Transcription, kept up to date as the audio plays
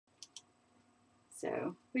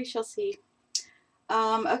So we shall see.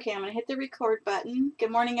 Okay, I'm going to hit the record button.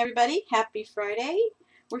 Good morning, everybody. Happy Friday.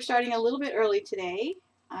 We're starting a little bit early today.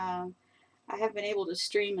 I haven't been able to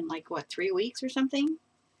stream in like, what, 3 weeks or something?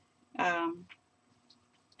 And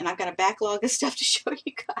I've got a backlog of stuff to show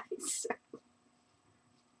you guys. So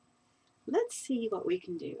let's see what we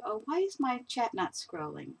can do. Oh, why is my chat not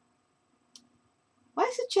scrolling? Why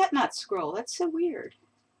does the chat not scroll? That's so weird.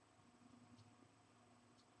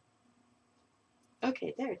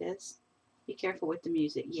 Okay, there it is. Be careful with the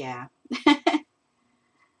music. Yeah.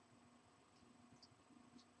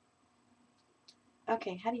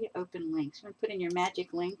 Okay, how do you open links? I'm going to put in your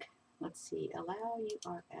magic link. Let's see. Allow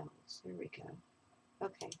URLs. There we go.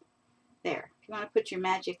 Okay. There. If you want to put your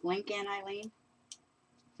magic link in, Eileen,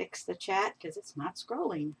 fix the chat because it's not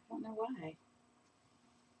scrolling. I don't know why.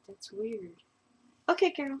 That's weird.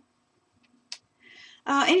 Okay, Carol.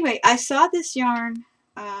 Anyway, I saw this yarn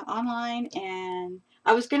online and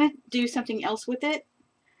I was going to do something else with it.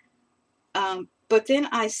 But then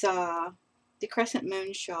I saw the Crescent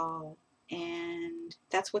Moon Shawl, and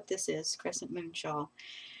that's what this is, Crescent Moon Shawl.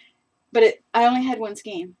 But I only had one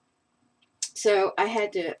skein, so I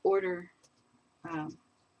had to order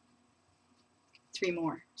 3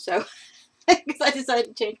 more. So because I decided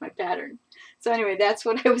to change my pattern. So anyway, that's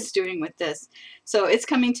what I was doing with this. So it's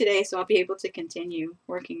coming today, so I'll be able to continue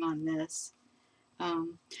working on this.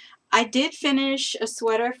 I did finish a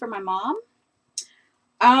sweater for my mom.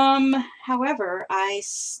 However, I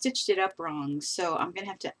stitched it up wrong, so I'm going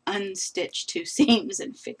to have to unstitch 2 seams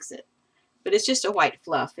and fix it. But it's just a white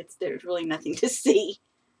fluff. There's really nothing to see.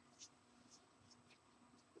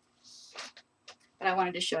 But I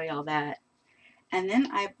wanted to show you all that. And then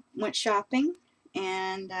I went shopping,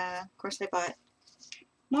 and of course I bought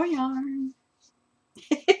more yarn.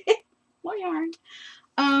 More yarn.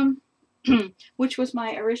 Which was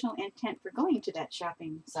my original intent for going to that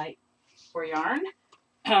shopping site for yarn.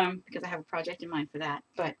 Because I have a project in mind for that.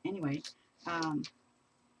 But anyway,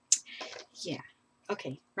 yeah.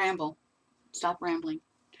 Okay, ramble. Stop rambling.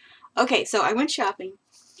 Okay, so I went shopping,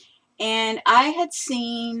 and I had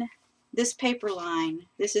seen this paper line.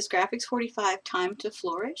 This is Graphics 45 Time to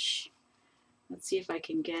Flourish. Let's see if I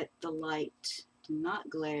can get the light to not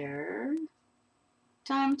glare.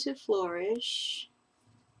 Time to Flourish.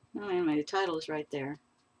 Oh, anyway, the title is right there.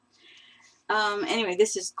 Anyway,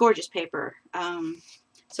 this is gorgeous paper.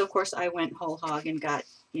 So, of course, I went whole hog and got,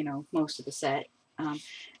 most of the set. And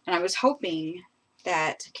I was hoping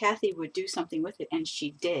that Kathy would do something with it, and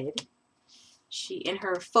she did. In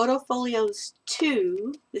her Photofolios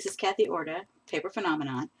 2, this is Kathy Orta, Paper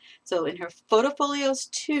Phenomenon. So in her Photofolios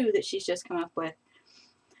 2 that she's just come up with,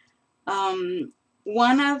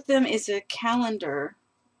 one of them is a calendar,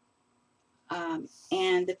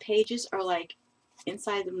 and the pages are like,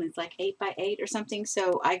 inside them it's like 8 by 8 or something.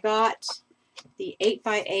 So I got the 8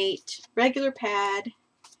 by 8 regular pad,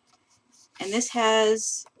 and this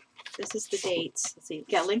is the dates. Let's see,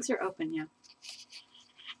 yeah, links are open, yeah.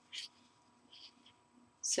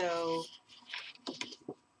 So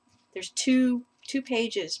there's two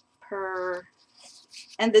pages per,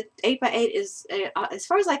 and the 8 by 8 is, as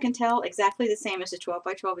far as I can tell, exactly the same as the 12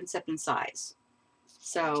 by 12 except in size.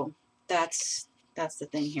 So that's the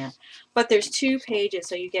thing here. But there's 2 pages,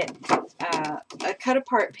 so you get a cut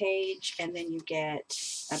apart page, and then you get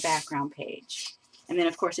a background page. And then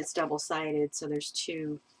of course it's double-sided, so there's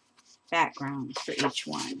 2 backgrounds for each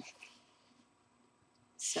one.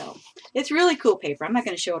 So it's really cool paper. I'm not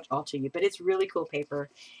going to show it all to you, but it's really cool paper.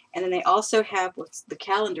 And then they also have what's the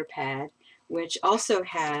calendar pad, which also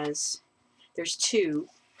has, there's 2,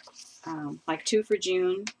 like 2 for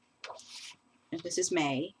June, and this is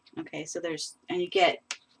May. Okay, so and you get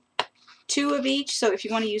 2 of each. So if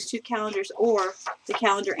you want to use 2 calendars or the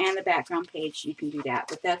calendar and the background page, you can do that.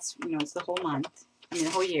 But that's, it's the whole month. I mean,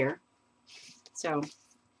 the whole year. So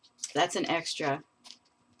that's an extra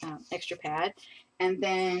pad. And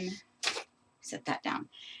then set that down.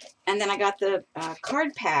 And then I got the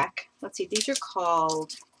card pack. Let's see, these are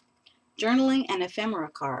called Journaling and Ephemera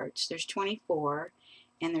cards. There's 24,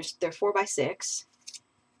 and they're 4 by 6.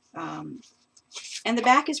 And the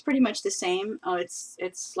back is pretty much the same. Oh,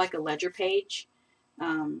 it's like a ledger page,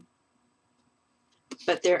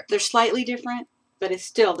 but they're slightly different. But it's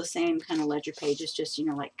still the same kind of ledger page. It's just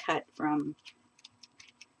like cut from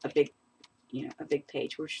a big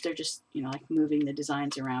page, where they're just like moving the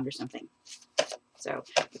designs around or something. So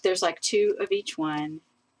but there's like 2 of each one,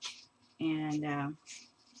 and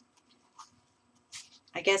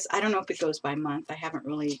I guess I don't know if it goes by month. I haven't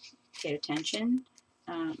really paid attention.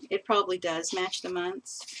 It probably does match the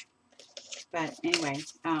months, but anyway,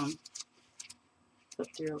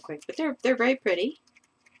 flip through real quick, but they're very pretty.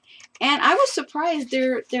 And I was surprised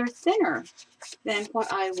they're thinner than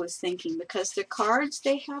what I was thinking, because the cards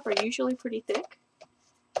they have are usually pretty thick,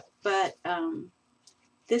 but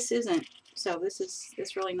this isn't. So this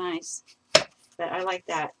is really nice. But I like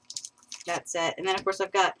that set. And then of course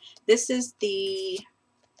I've got, this is the,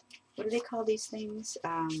 what do they call these things?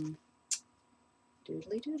 Doodly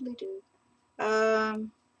doodly doo.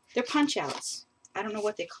 They're punch outs. I don't know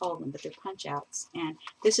what they call them, but they're punch outs. And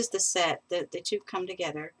this is the set. The two come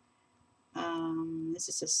together. This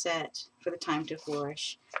is a set for the Time to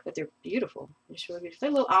Flourish, but they're beautiful. They're just really beautiful.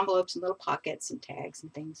 They're little envelopes and little pockets and tags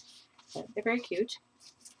and things. But they're very cute.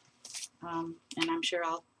 And I'm sure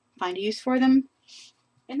I'll find a use for them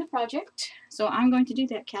in the project. So I'm going to do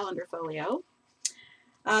that calendar folio.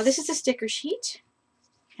 This is a sticker sheet.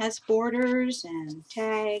 Has borders and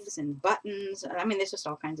tags and buttons. I mean, there's just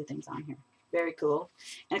all kinds of things on here. Very cool.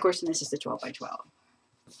 And of course, this is the 12 by 12.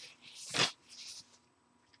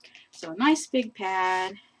 So a nice big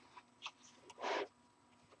pad,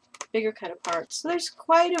 bigger cut apart. So there's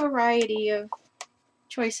quite a variety of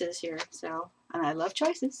choices here. So, and I love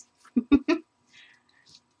choices.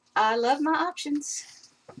 I love my options.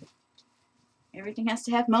 Everything has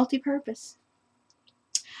to have multi-purpose.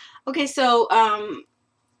 Okay, so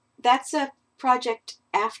that's a project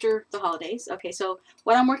after the holidays. Okay, so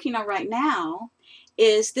what I'm working on right now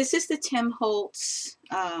is, this is the Tim Holtz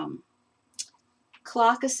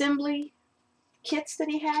clock assembly kits that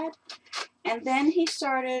he had, and then he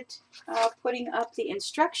started putting up the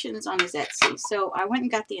instructions on his Etsy. So I went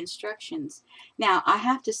and got the instructions. Now I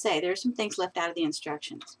have to say there's some things left out of the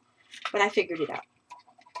instructions, but I figured it out,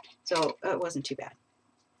 so it wasn't too bad.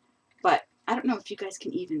 But I don't know if you guys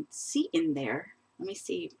can even see in there. Let me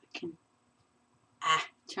see if I can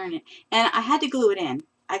turn it. And I had to glue it in.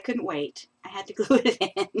 I couldn't wait. I had to glue it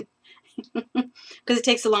in because it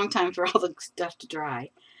takes a long time for all the stuff to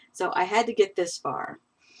dry. So I had to get this far.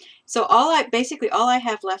 So basically all I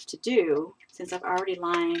have left to do, since I've already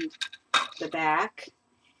lined the back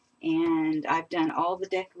and I've done all the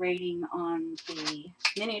decorating on the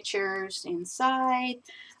miniatures inside,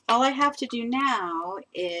 all I have to do now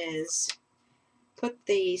is put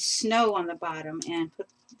the snow on the bottom and put,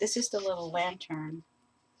 this is the little lantern.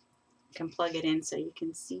 You can plug it in so you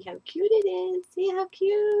can see how cute it is. See how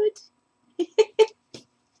cute?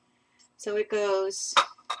 So it goes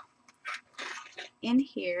in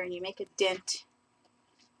here and you make a dent.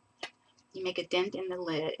 You make a dent in the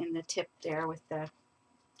lid, in the tip there with the,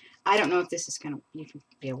 I don't know if this is gonna, you can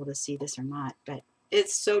be able to see this or not, but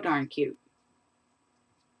it's so darn cute.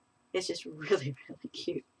 It's just really, really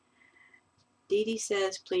cute. Dee Dee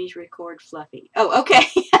says, please record Fluffy. Oh, okay.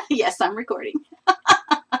 Yes, I'm recording.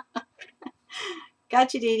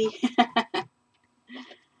 Gotcha, Dee Dee.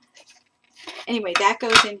 Anyway, that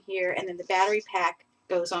goes in here, and then the battery pack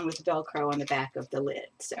goes on with Velcro on the back of the lid.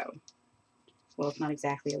 So, well, it's not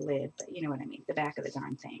exactly a lid, but you know what I mean. The back of the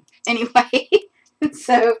darn thing. Anyway,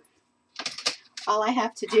 so all I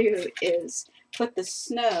have to do is put the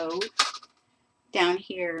snow down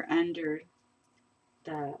here under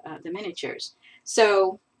the miniatures.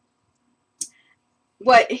 So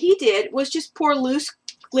what he did was just pour loose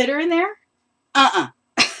glitter in there.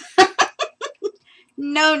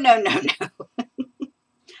 No, no, no, no.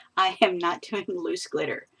 I am not doing loose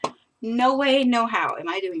glitter. No way, no how am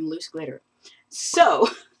I doing loose glitter. So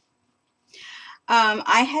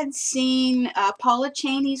I had seen Paula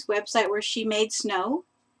Cheney's website where she made snow.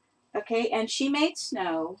 Okay, and she made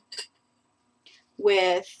snow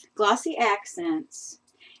with glossy accents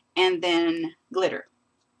and then glitter.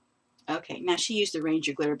 Okay, now she used the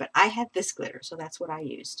Ranger glitter, but I had this glitter, so that's what I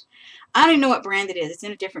used. I don't even know what brand it is. It's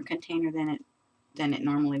in a different container than it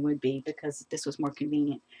normally would be because this was more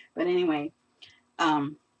convenient. But anyway,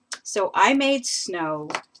 so I made snow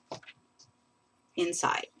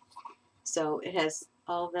inside. So it has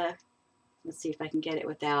all the, let's see if I can get it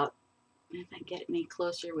without, if I can get it made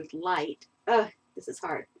closer with light. Oh, this is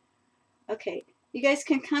hard. Okay, you guys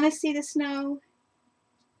can kind of see the snow.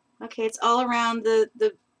 Okay, it's all around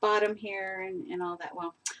the bottom here and all that.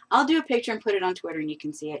 Well, I'll do a picture and put it on Twitter and you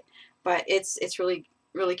can see it. But it's really,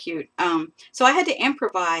 really cute. So I had to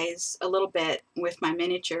improvise a little bit with my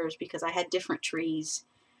miniatures because I had different trees.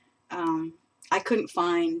 I couldn't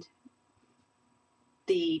find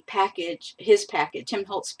the package, his package, Tim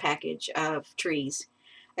Holtz package of trees,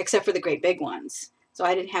 except for the great big ones. So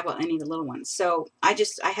I didn't have any of the little ones. So I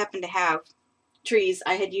happened to have trees.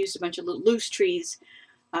 I had used a bunch of loose trees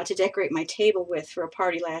to decorate my table with for a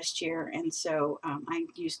party last year, and so I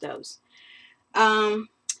used those.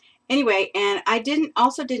 Anyway, and I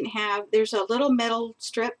also didn't have, there's a little metal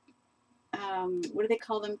strip what do they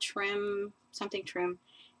call them? Trim, something trim.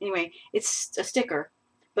 Anyway, it's a sticker,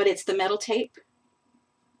 but it's the metal tape.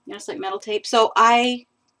 You know, it's like metal tape. So I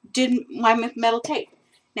did my metal tape.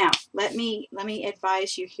 Now, let me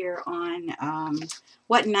advise you here on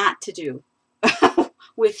what not to do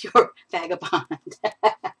with your Vagabond.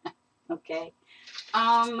 Okay.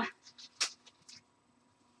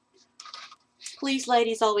 Please,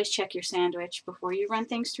 ladies, always check your sandwich before you run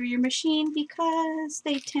things through your machine because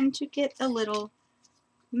they tend to get a little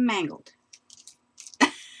mangled.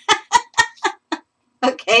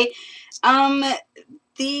 Okay.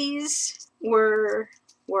 These were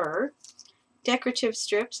decorative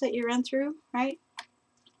strips that you run through, right?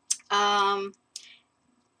 And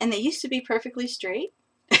they used to be perfectly straight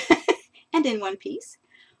and in one piece,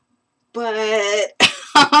 but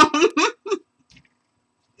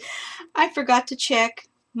I forgot to check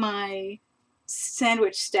my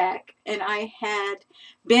sandwich stack, and I had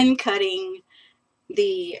been cutting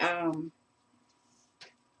the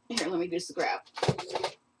here, let me just grab.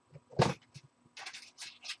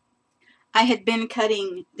 I had been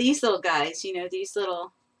cutting these little guys, you know, these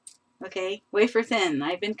little, okay, wafer thin.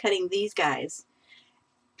 I've been cutting these guys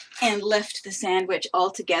and left the sandwich all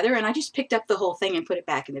together, and I just picked up the whole thing and put it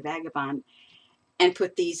back in the Vagabond and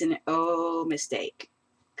put these in. Oh, mistake,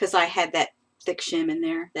 because I had that thick shim in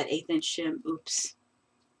there, that 1/8 inch shim. Oops.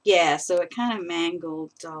 Yeah, so it kind of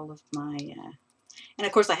mangled all of my, and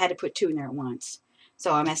of course I had to put 2 in there at once,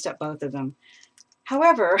 so I messed up both of them.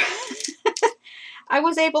 However, I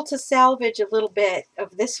was able to salvage a little bit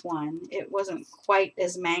of this one. It wasn't quite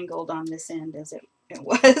as mangled on this end as it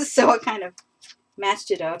was, so I kind of matched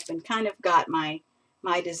it up and kind of got my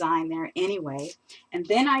design there anyway. And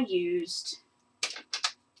then I used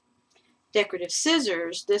decorative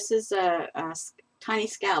scissors. This is a tiny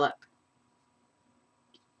scallop.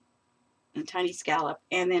 A tiny scallop.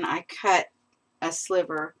 And then I cut a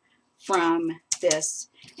sliver from this.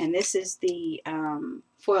 And this is the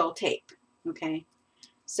foil tape. Okay.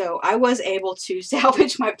 So I was able to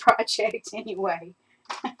salvage my project anyway.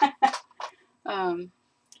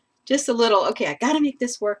 Just a little, okay, I got to make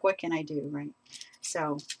this work. What can I do, right?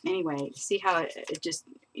 So anyway, see how it just,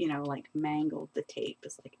 you know, like mangled the tape.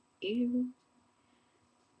 It's like, ew.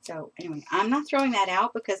 So anyway, I'm not throwing that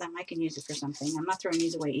out because I can use it for something. I'm not throwing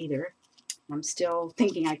these away either. I'm still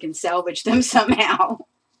thinking I can salvage them somehow.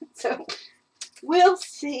 So we'll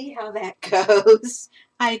see how that goes.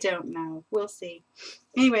 I don't know. We'll see.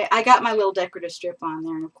 Anyway, I got my little decorative strip on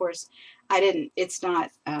there, and of course, I didn't. It's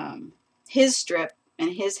not his strip,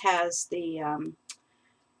 and his has the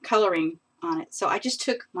coloring on it. So I just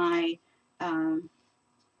took my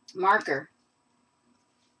marker,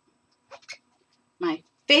 my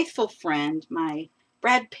faithful friend, my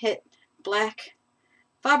Brad Pitt black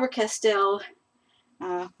Faber-Castell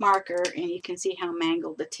marker, and you can see how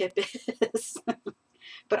mangled the tip is.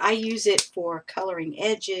 But I use it for coloring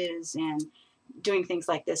edges and doing things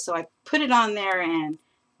like this. So I put it on there and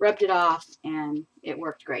rubbed it off, and it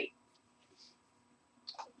worked great.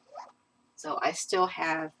 So I still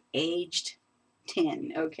have aged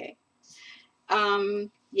tin. Okay.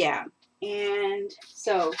 Yeah. And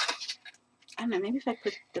so, I don't know, maybe if I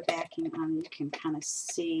put the backing on, you can kind of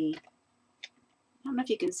see. I don't know if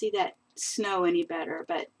you can see that snow any better,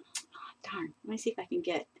 but oh, darn. Let me see if I can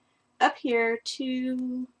get up here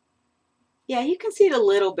to, yeah, you can see it a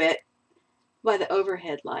little bit by the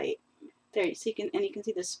overhead light. There, so you can, and you can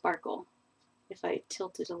see the sparkle. If I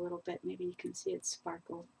tilt it a little bit, maybe you can see it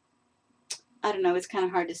sparkle. I don't know, it's kind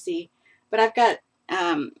of hard to see. But I've got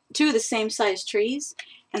 2 of the same size trees.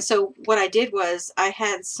 And so what I did was I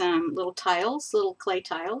had some little tiles, little clay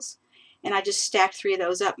tiles, and I just stacked 3 of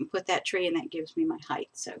those up and put that tree, and that gives me my height.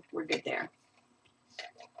 So we're good there.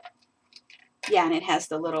 Yeah, and it has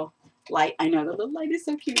the little light. I know, the little light is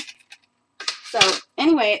so cute. So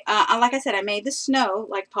anyway, like I said, I made the snow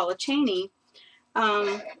like Paula Cheney.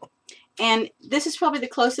 And this is probably the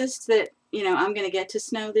closest that, you know, I'm going to get to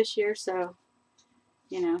snow this year. So,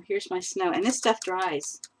 you know, here's my snow. And this stuff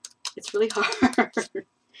dries. It's really hard.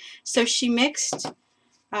 So she mixed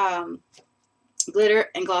glitter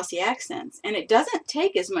and glossy accents. And it doesn't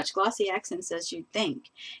take as much glossy accents as you'd think.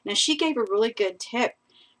 Now, she gave a really good tip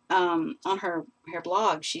on her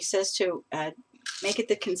blog. She says to make it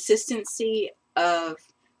the consistency of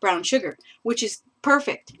brown sugar, which is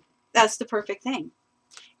perfect. That's the perfect thing.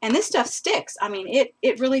 And this stuff sticks. I mean,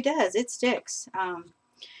 it really does. It sticks.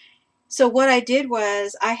 So what I did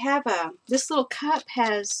was I have this little cup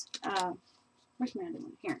has, where's my other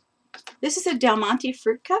one? Here. This is a Del Monte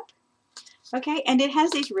fruit cup. Okay, and it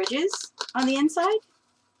has these ridges on the inside.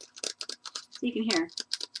 So you can hear.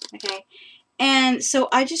 Okay, And so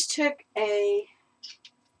I just took a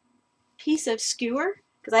piece of skewer,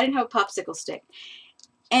 because I didn't have a popsicle stick,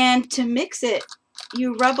 and to mix it,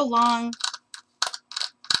 you rub along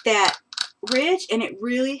that ridge, and it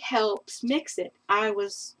really helps mix it. I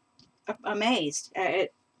was amazed.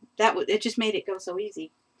 It just made it go so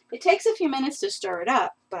easy. It takes a few minutes to stir it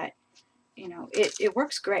up, but you know, it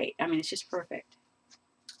works great. I mean, it's just perfect.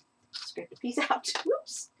 Scrape a piece out.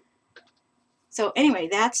 Whoops. So anyway,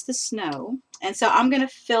 that's the snow. And so I'm going to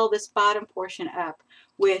fill this bottom portion up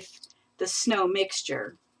with the snow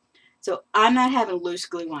mixture. So I'm not having loose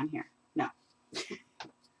glue on here. No.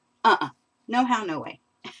 No how, no way.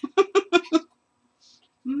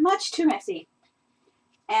 Much too messy.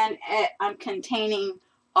 And I'm containing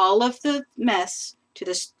all of the mess to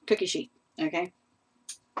this cookie sheet. Okay?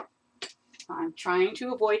 I'm trying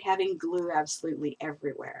to avoid having glue absolutely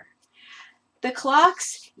everywhere. The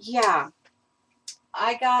clocks, yeah.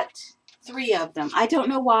 I got 3 of them. I don't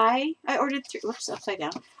know why I ordered 3. Whoops, upside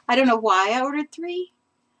down. I don't know why I ordered 3.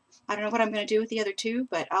 I don't know what I'm going to do with the other 2,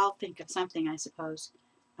 but I'll think of something, I suppose.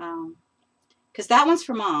 Because that one's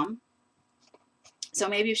for Mom. So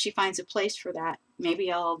maybe if she finds a place for that,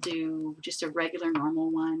 maybe I'll do just a regular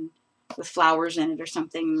normal one with flowers in it or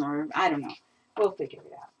something, or I don't know. We'll figure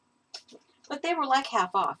it out. But they were like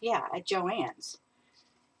half off, yeah, at Joann's.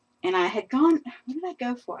 And I had gone, what did I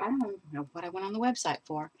go for? I don't know what I went on the website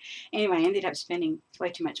for. Anyway, I ended up spending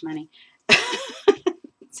way too much money.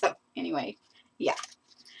 So anyway, yeah.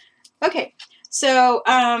 Okay, so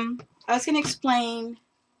I was going to explain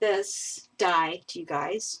this die to you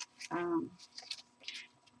guys.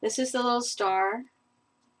 This is the little star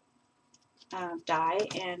die,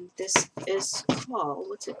 and this is called,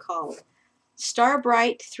 what's it called? Star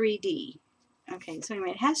Bright 3D. Okay, so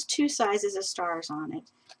anyway, it has 2 sizes of stars on it.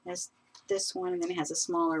 It has this one, and then it has a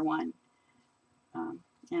smaller one. And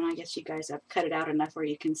I guess you guys have cut it out enough where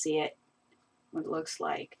you can see it, what it looks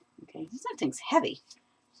like. Okay, that thing's heavy.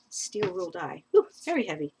 Steel rule die. Ooh, very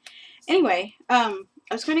heavy. Anyway, I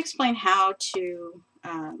was going to explain how to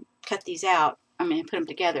cut these out. I mean, put them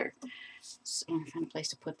together. So I'm going to find a place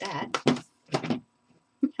to put that.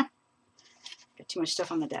 Got too much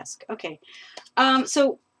stuff on the desk. Okay,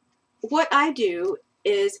 so what I do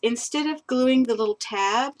is instead of gluing the little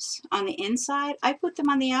tabs on the inside, I put them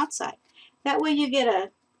on the outside. That way you get a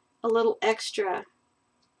little extra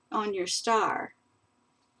on your star.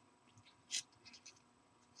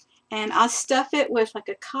 And I'll stuff it with like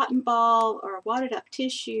a cotton ball or a wadded up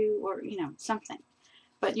tissue or, you know, something.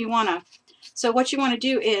 But you want to, so what you want to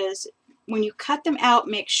do is when you cut them out,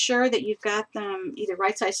 make sure that you've got them either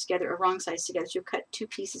right sides together or wrong sides together. So you'll cut 2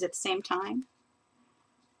 pieces at the same time.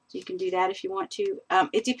 So you can do that if you want to.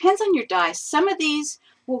 It depends on your die. Some of these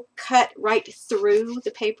will cut right through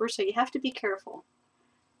the paper, so you have to be careful.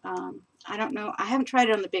 I don't know. I haven't tried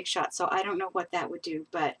it on the Big Shot, so I don't know what that would do.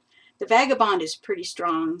 But the Vagabond is pretty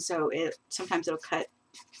strong, so sometimes it'll cut,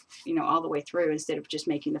 you know, all the way through instead of just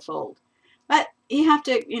making the fold. But you have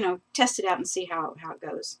to, you know, test it out and see how it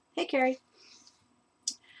goes. Hey, Carrie.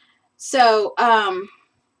 So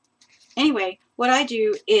anyway, what I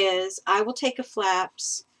do is I will take a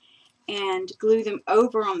flaps and glue them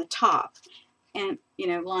over on the top and, you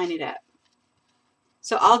know, line it up.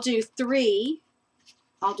 So I'll do 3.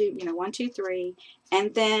 I'll do, you know, 1, 2, 3,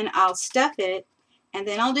 and then I'll stuff it, and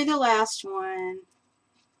then I'll do the last one,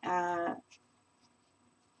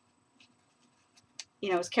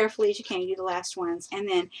 you know, as carefully as you can. You do the last ones, and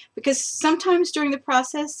then, because sometimes during the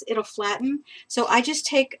process it'll flatten, so I just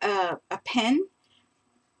take a pen,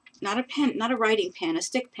 not a writing pen, a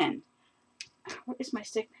stick pen. Where is my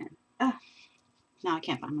stick pen? Oh, now I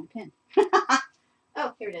can't find my pen.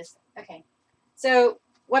 Oh, here it is. Okay. So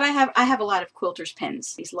what I have a lot of quilters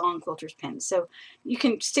pens, these long quilters pens. So you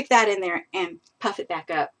can stick that in there and puff it back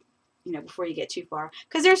up, you know, before you get too far.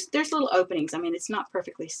 Because there's little openings. I mean, it's not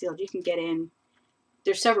perfectly sealed. You can get in.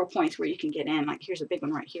 There's several points where you can get in. Like here's a big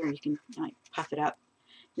one right here. You can like puff it up.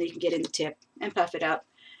 Then you can get in the tip and puff it up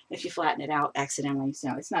if you flatten it out accidentally.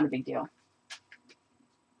 So it's not a big deal.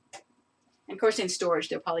 And of course, in storage,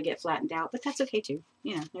 they'll probably get flattened out, but that's okay too.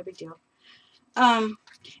 You know, no big deal.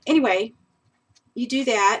 Anyway, you do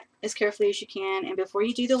that as carefully as you can, and before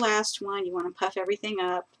you do the last one, you want to puff everything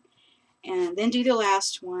up, and then do the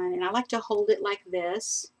last one. And I like to hold it like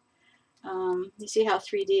this. You see how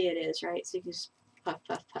 3D it is, right? So you can just puff,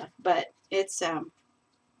 puff, puff. But it's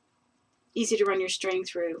easy to run your string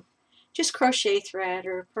through. Just crochet thread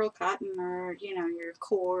or pearl cotton or, you know, your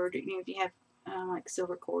cord. You know, if you have like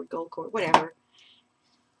silver cord, gold cord, whatever.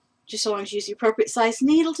 Just so long as you use the appropriate size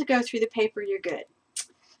needle to go through the paper, you're good.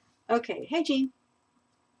 Okay, hey Jean.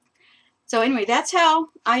 So anyway, that's how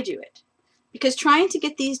I do it. Because trying to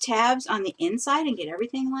get these tabs on the inside and get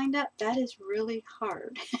everything lined up, that is really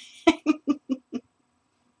hard. It's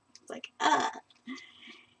like,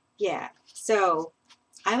 yeah. So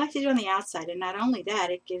I like to do it on the outside, and not only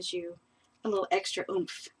that, it gives you a little extra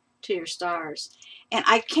oomph to your stars. And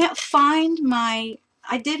I can't find my,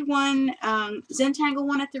 I did one Zentangle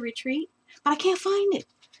one at the retreat, but I can't find it.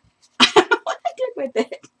 I don't know what I did with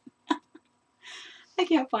it. I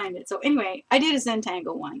can't find it. So anyway, I did a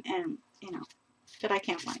Zentangle one, and you know, but I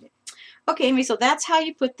can't find it. Okay, Amy, so that's how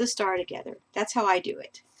you put the star together. That's how I do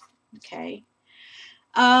it. Okay.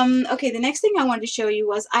 Okay, the next thing I wanted to show you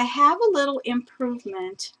was I have a little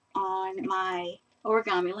improvement on my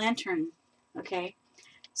origami lantern. Okay,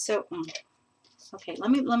 so okay,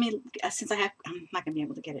 let me since I'm not gonna be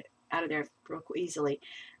able to get it out of there real easily.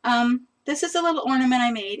 This is a little ornament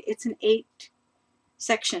I made. It's an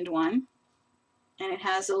 8-sectioned one, and it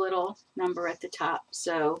has a little number at the top.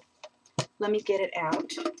 So let me get it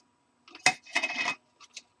out.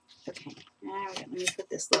 Okay, now let me put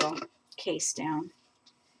this little case down.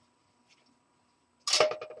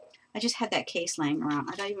 I just had that case laying around.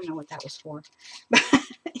 I don't even know what that was for. But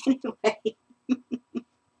anyway,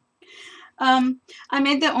 I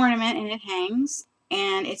made the ornament and it hangs,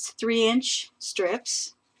 and it's 3-inch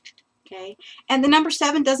strips. Okay, and the number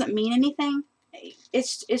 7 doesn't mean anything.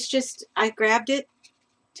 It's just I grabbed it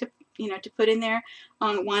to to put in there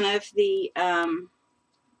on one of the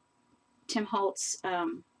Tim Holtz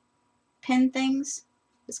pin things.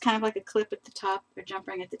 It's kind of like a clip at the top or jump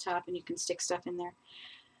ring at the top, and you can stick stuff in there.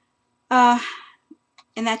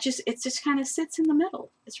 And that it just kind of sits in the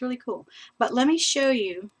middle. It's really cool. But let me show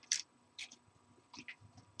you.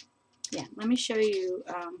 Yeah, let me show you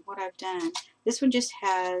what I've done. This one just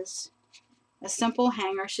has a simple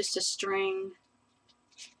hanger. It's just a string.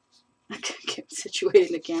 I can't get situated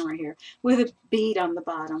in the camera here with a bead on the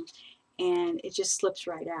bottom, and it just slips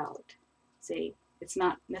right out. See, it's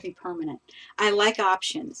nothing permanent. I like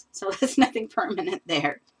options, so there's nothing permanent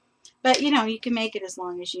there. But you know, you can make it as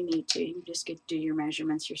long as you need to. You just get to do your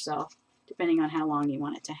measurements yourself, depending on how long you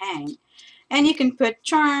want it to hang. And you can put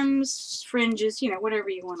charms, fringes, you know, whatever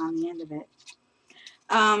you want on the end of it.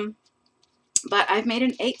 But I've made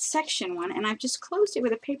an 8-section one, and I've just closed it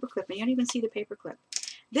with a paper clip, and you don't even see the paper clip.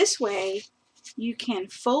 This way, you can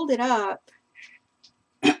fold it up.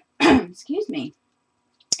 Excuse me.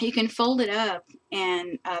 You can fold it up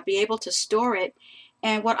and be able to store it.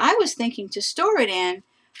 And what I was thinking to store it in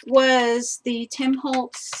was the Tim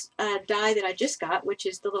Holtz die that I just got, which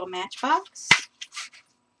is the little matchbox.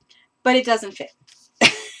 But it doesn't fit.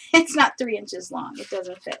 It's not 3 inches long. It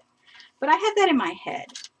doesn't fit. But I had that in my head.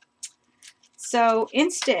 So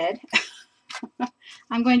instead,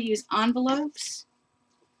 I'm going to use envelopes.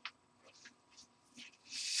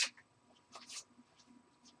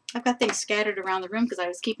 I've got things scattered around the room because I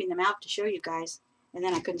was keeping them out to show you guys, and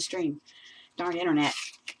then I couldn't stream. Darn internet.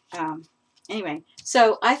 Anyway,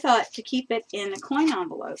 so I thought to keep it in a coin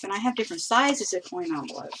envelope, and I have different sizes of coin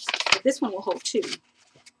envelopes, but this one will hold 2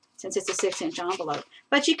 since it's a 6-inch envelope.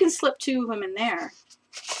 But you can slip 2 of them in there,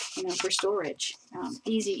 you know, for storage.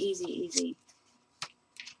 Easy, easy, easy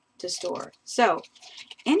to store. So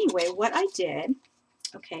anyway, what I did,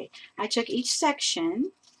 okay, I took each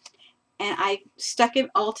section and I stuck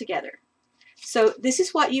it all together. So this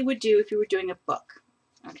is what you would do if you were doing a book.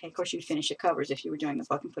 Okay, of course you'd finish the covers if you were doing a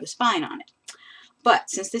book and put a spine on it.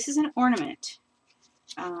 But since this is an ornament,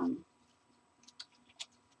 I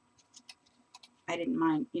didn't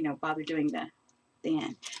mind, you know, bother doing the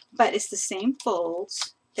end. But it's the same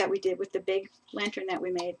folds that we did with the big lantern that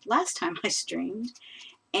we made last time I streamed.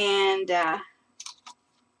 And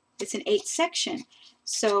it's an 8-section.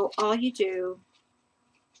 So all you do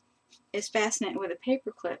is fasten it with a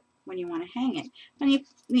paper clip when you want to hang it. And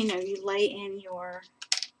you know, you lay in your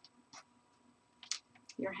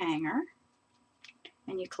hanger,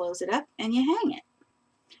 and you close it up and you hang it.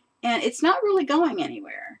 And it's not really going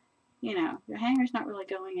anywhere. You know, your hanger's not really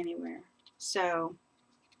going anywhere. So,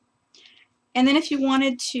 and then if you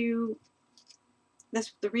wanted to,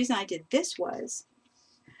 the reason I did this was,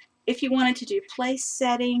 if you wanted to do place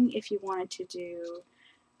setting, if you wanted to do,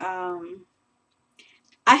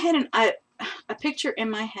 I had a picture in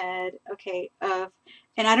my head, okay, of,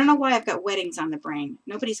 and I don't know why I've got weddings on the brain.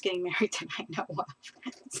 Nobody's getting married that I know of.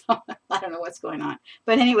 So I don't know what's going on.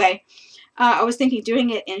 But anyway, I was thinking doing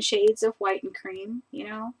it in shades of white and cream, you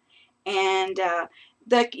know, and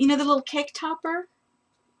the little cake topper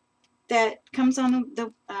that comes on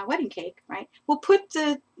the wedding cake, right? We'll put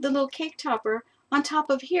the little cake topper on top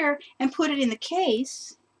of here and put it in the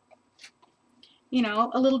case, you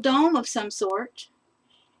know, a little dome of some sort,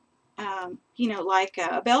 you know, like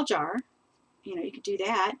a bell jar, you know, you could do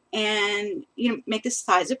that, and you know, make the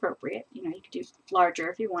size appropriate. You know, you could do larger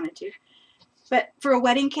if you wanted to, but for a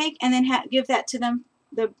wedding cake, and then give that to them,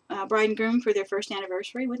 the bride and groom, for their first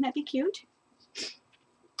anniversary. Wouldn't that be cute?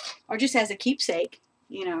 Or just as a keepsake,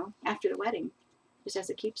 you know, after the wedding, just as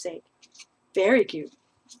a keepsake. Very cute.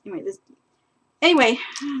 Anyway,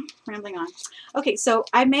 rambling on. Okay, so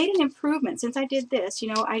I made an improvement since I did this.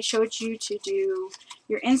 You know, I showed you to do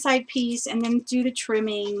your inside piece and then do the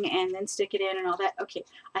trimming and then stick it in and all that. Okay,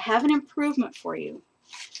 I have an improvement for you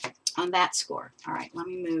on that score. All right, let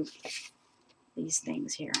me move these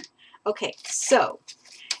things here. Okay, so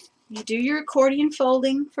you do your accordion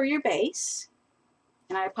folding for your base.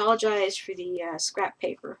 And I apologize for the scrap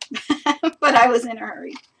paper, but I was in a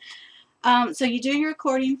hurry. So you do your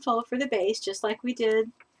accordion fold for the base, just like we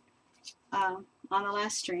did on the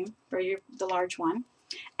last stream for the large one.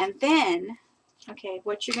 And then, okay,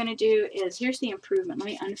 what you're going to do is, here's the improvement. Let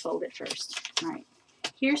me unfold it first. All right,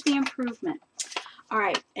 here's the improvement. All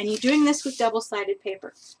right, and you're doing this with double-sided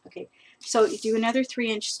paper. Okay, so you do another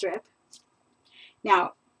 3-inch strip.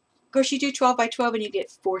 Now, of course, you do 12 by 12 and you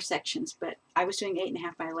get 4 sections, but I was doing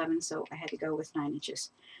 8.5 by 11, so I had to go with 9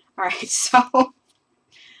 inches. All right, so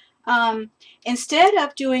instead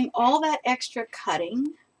of doing all that extra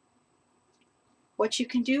cutting, what you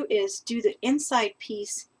can do is do the inside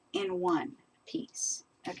piece in one piece.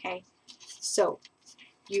 Okay, so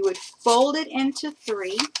you would fold it into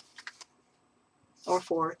 3 or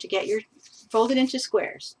 4 to get your, fold it into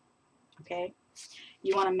squares. Okay,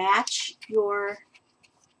 you want to match your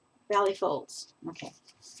valley folds. Okay,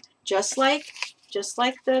 just like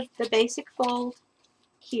the basic fold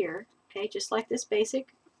here. Okay, just like this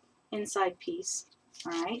basic inside piece.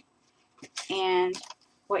 All right, and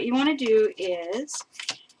what you want to do is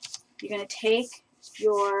you're going to take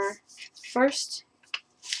your first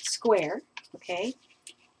square, okay,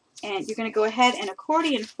 and you're going to go ahead and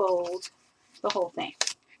accordion fold the whole thing,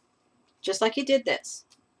 just like you did this.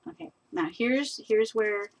 Okay, now here's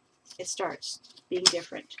where it starts being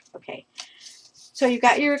different. Okay, so you've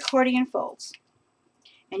got your accordion folds,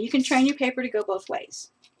 and you can train your paper to go both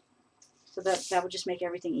ways, so that will just make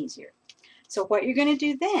everything easier. So what you're going to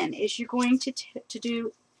do then is you're going to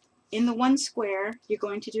do, in the one square, you're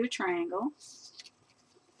going to do a triangle.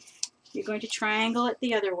 You're going to triangle it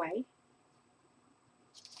the other way.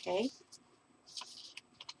 Okay,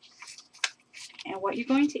 and what you're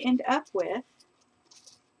going to end up with,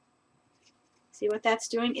 see what that's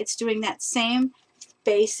doing? It's doing that same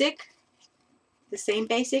basic, the same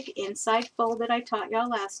basic inside fold that I taught y'all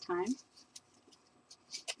last time.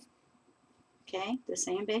 Okay, the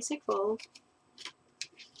same basic fold.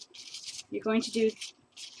 You're going to do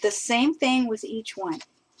the same thing with each one.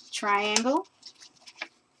 Triangle,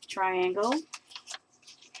 triangle,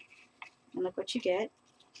 and look what you get.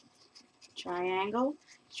 Triangle,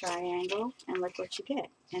 triangle, and look what you get.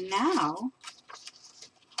 And now,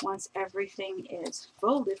 once everything is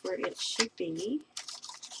folded where it should be,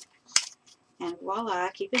 and voila,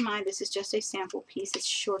 keep in mind this is just a sample piece. It's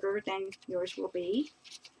shorter than yours will be.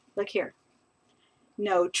 Look here.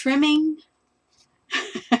 No trimming,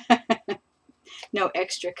 no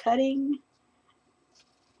extra cutting.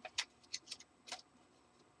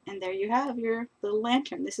 And there you have your little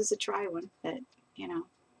lantern. This is a tri one, but you know,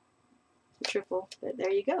 the triple, but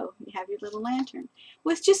there you go. You have your little lantern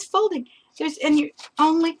with just folding. And you're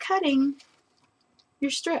only cutting your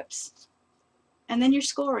strips, and then you're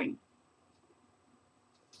scoring.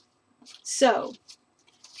 So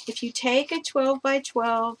if you take a 12 by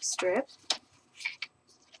 12 strip,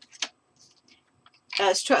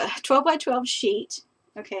 12 by 12 sheet,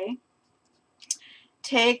 okay,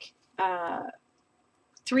 take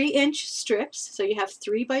 3-inch strips, so you have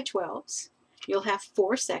 3 by 12s. You'll have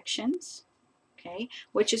 4 sections, okay,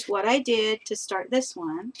 which is what I did to start this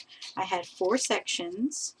one. I had 4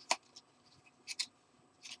 sections,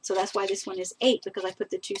 so that's why this one is 8, because I put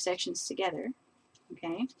the 2 sections together,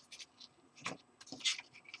 okay.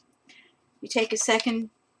 You take your second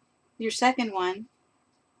one,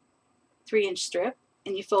 3-inch strip,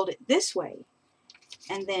 and you fold it this way,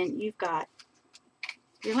 and then you've got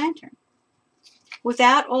your lantern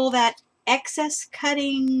without all that excess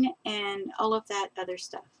cutting and all of that other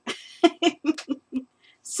stuff.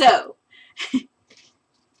 So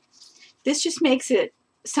this just makes it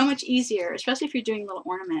so much easier, especially if you're doing little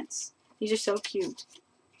ornaments. These are so cute.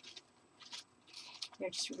 They're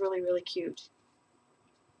just really, really cute.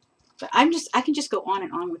 But I can just go on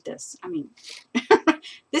and on with this. I mean,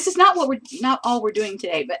 this is not all we're doing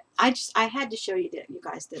today, but I had to show you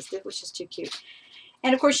guys this. This was just too cute.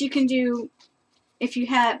 And of course you can do, if you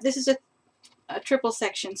have, this is a triple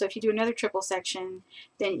section. So if you do another triple section,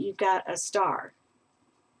 then you've got a star.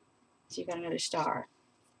 So you've got another star.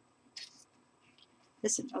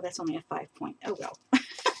 This is, oh, that's only a 5 point. Oh well.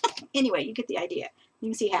 Anyway, you get the idea. You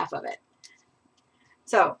can see half of it.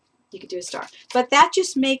 So you could do a star. But that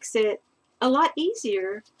just makes it a lot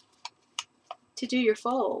easier to do your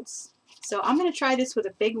folds. So I'm going to try this with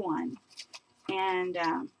a big one. And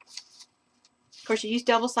of course, you use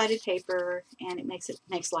double-sided paper, and it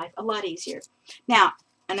makes life a lot easier. Now,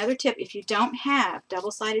 another tip: if you don't have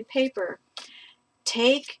double-sided paper,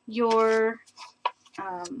 take your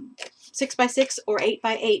 6x6 or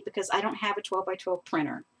 8x8, because I don't have a 12x12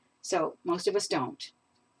 printer. So most of us don't.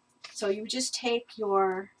 So you just take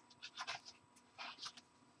your,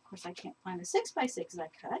 of course I can't find the 6x6 I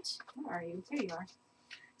cut. Where are you? There you are.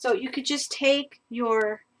 So you could just take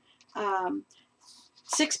your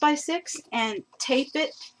 6x6 and tape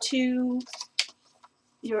it to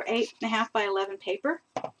your 8.5x11 paper.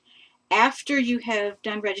 After you have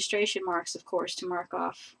done registration marks, of course, to mark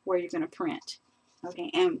off where you're going to print.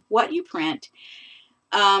 Okay, and what you print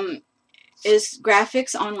is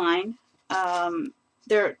graphics online.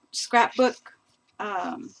 They're scrapbook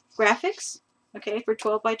graphics, okay, for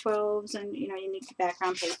 12x12s, and you need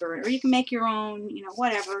background paper, or you can make your own,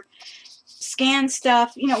 whatever, scan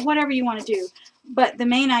stuff, whatever you want to do. But the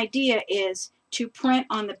main idea is to print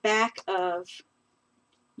on the back of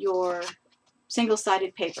your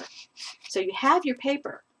single-sided paper. So you have your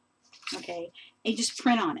paper, okay, and you just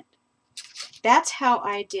print on it. That's how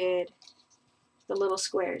I did the little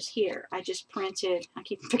squares here. I just printed, I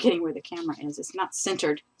keep forgetting where the camera is. It's not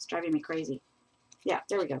centered. It's driving me crazy. Yeah,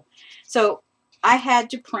 there we go. So I had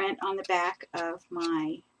to print on the back of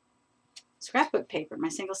my scrapbook paper, my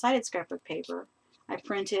single-sided scrapbook paper. I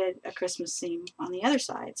printed a Christmas theme on the other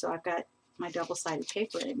side. So I've got my double-sided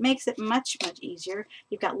paper. It makes it much, much easier.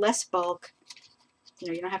 You've got less bulk.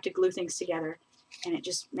 You don't have to glue things together, and it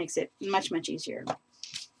just makes it much, much easier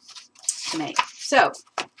to make. So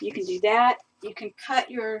you can do that. You can cut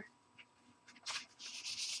your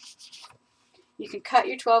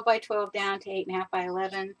 12x12 down to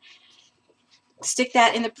 8.5x11. Stick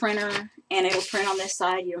that in the printer, and it'll print on this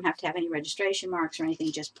side. You don't have to have any registration marks or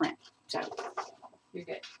anything. Just print. So you're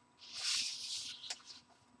good.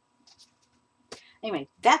 Anyway,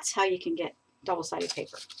 that's how you can get double-sided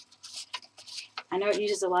paper. I know it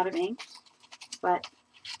uses a lot of ink, but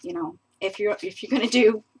if you're going to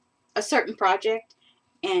do a certain project,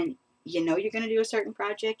 and you're going to do a certain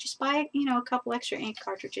project, just buy a couple extra ink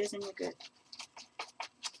cartridges and you're good.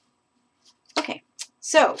 Okay,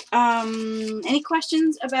 so any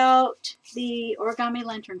questions about the origami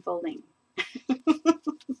lantern folding?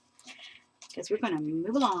 Because we're going to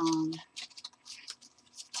move along.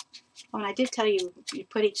 Oh, and I did tell you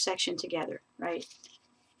put each section together, right?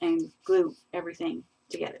 And glue everything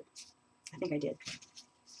together. I think I did.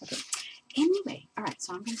 Okay. Anyway, all right,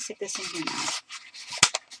 so I'm going to stick this in here now.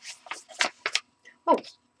 Oh,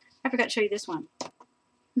 I forgot to show you this one.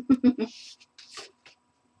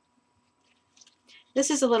 This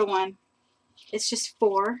is a little one. It's just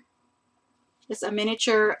 4. It's a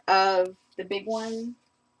miniature of the big one.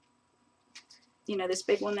 This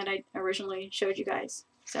big one that I originally showed you guys.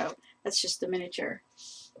 So that's just the miniature.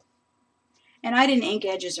 And I didn't ink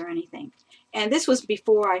edges or anything. And this was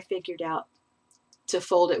before I figured out to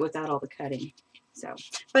fold it without all the cutting. So,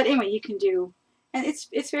 but anyway, you can do, and it's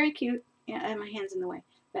very cute. Yeah, and my hand's in the way,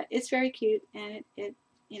 but it's very cute, and it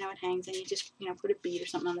hangs, and you just put a bead or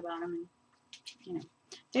something on the bottom, and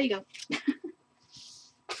there you go.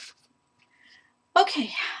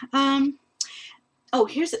 Okay. Oh,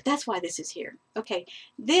 that's why this is here. Okay,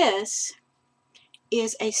 this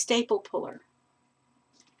is a staple puller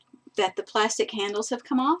that the plastic handles have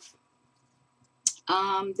come off.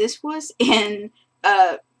 This was in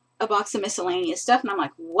a box of miscellaneous stuff, and I'm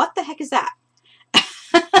like, what the heck is that?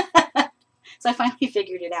 So I finally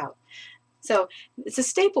figured it out. So it's a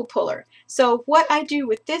staple puller. So what I do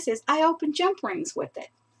with this is I open jump rings with it.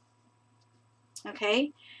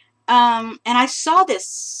 Okay? And I saw this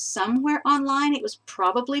somewhere online. It was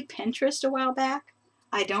probably Pinterest a while back.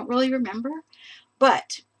 I don't really remember.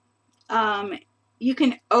 But you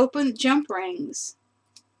can open jump rings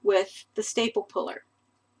with the staple puller.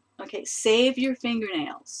 Okay, save your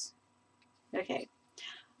fingernails. Okay.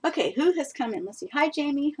 Okay, who has come in? Let's see. Hi,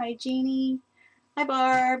 Jamie. Hi, Jeannie. Hi,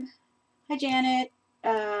 Barb. Hi, Janet.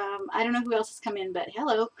 I don't know who else has come in, but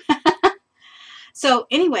hello. So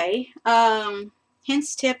anyway,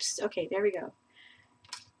 hints, tips. Okay, there we go.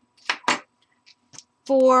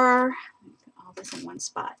 For all this in one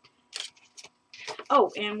spot.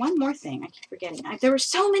 Oh, and one more thing. I keep forgetting. There were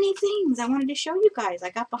so many things I wanted to show you guys. I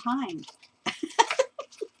got behind.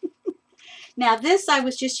 Now this, I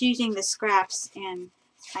was just using the scraps, and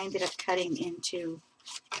I ended up cutting into,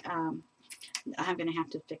 I'm going to have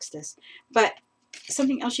to fix this. But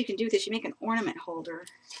something else you can do with this, you make an ornament holder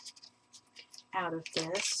out of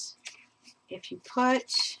this. If you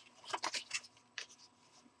put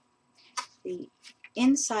the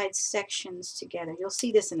inside sections together, you'll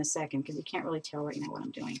see this in a second because you can't really tell right now what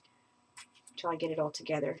I'm doing until I get it all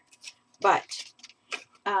together. But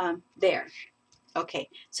there. Okay,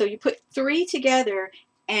 so you put 3 together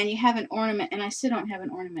and you have an ornament, and I still don't have an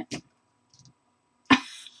ornament.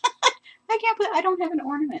 I don't have an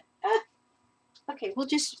ornament. Okay, we'll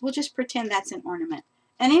just pretend that's an ornament.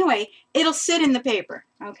 And anyway, it'll sit in the paper,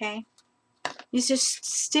 okay? You just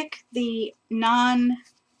stick the non-folded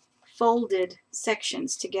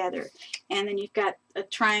sections together, and then you've got a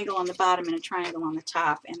triangle on the bottom and a triangle on the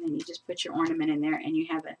top, and then you just put your ornament in there, and you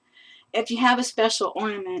have a, if you have a special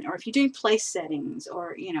ornament, or if you're doing place settings,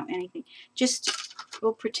 or you know, anything, just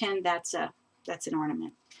we'll pretend that's an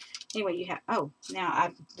ornament. Anyway, you have, oh, now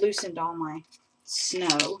I've loosened all my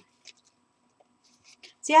snow.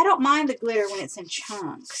 See, I don't mind the glitter when it's in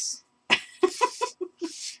chunks.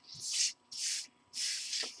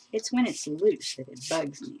 It's when it's loose that it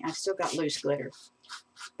bugs me. I've still got loose glitter,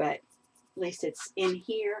 but at least it's in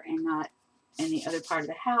here and not in the other part of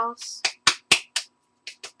the house.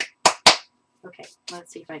 Okay,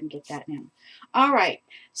 let's see if I can get that now. All right,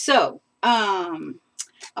 so,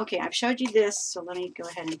 okay, I've showed you this, so let me go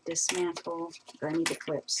ahead and dismantle, or I need the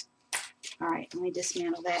clips. All right, let me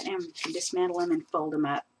dismantle that, and dismantle them and fold them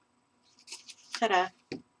up. Ta-da,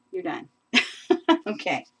 you're done.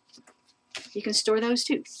 Okay, you can store those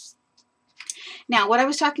too. Now, what I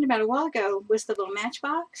was talking about a while ago was the little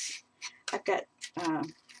matchbox. I've got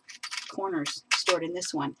corners stored in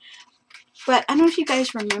this one. But I don't know if you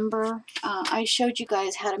guys remember, I showed you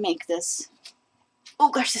guys how to make this. Oh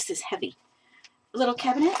gosh, this is heavy. Little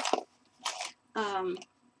cabinet.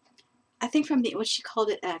 I think from the, what she called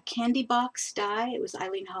it, a candy box die. It was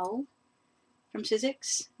Eileen Hull from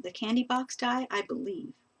Sizzix. The candy box die, I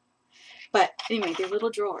believe. But anyway, they're little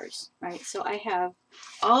drawers, right? So I have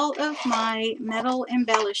all of my metal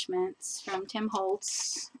embellishments from Tim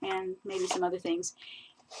Holtz and maybe some other things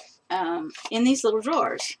in these little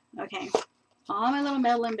drawers, okay? All my little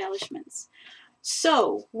metal embellishments.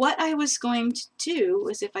 So what I was going to do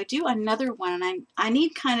was, if I do another one, and I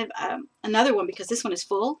need kind of another one because this one is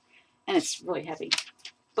full and it's really heavy.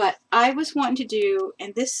 But I was wanting to do,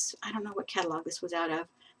 and this, I don't know what catalog this was out of,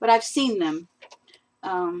 but I've seen them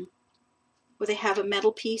where they have a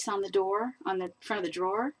metal piece on the door, on the front of the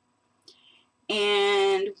drawer.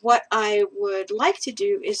 And what I would like to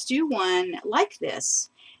do is do one like this.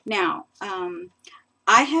 Now,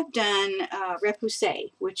 I have done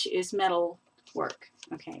repoussé, which is metal work,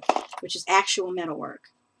 okay, which is actual metal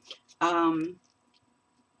work. And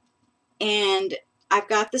I've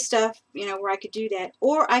got the stuff, you know, where I could do that,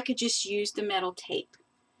 or I could just use the metal tape.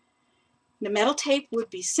 The metal tape would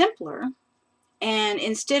be simpler, and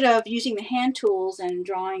instead of using the hand tools and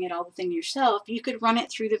drawing it all the thing yourself, you could run it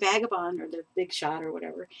through the Vagabond or the Big Shot or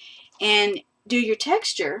whatever, and do your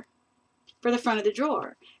texture for the front of the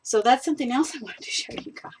drawer. So that's something else I wanted to show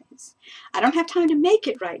you guys. I don't have time to make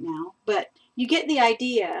it right now, but you get the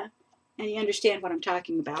idea and you understand what I'm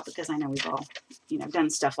talking about, because I know we've all, you know, done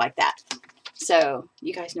stuff like that. So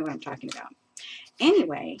you guys know what I'm talking about.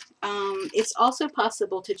 Anyway, it's also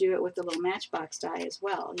possible to do it with the little matchbox die as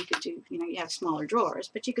well. You could do, you know, you have smaller drawers,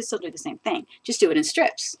 but you could still do the same thing. Just do it in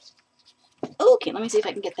strips. Okay, let me see if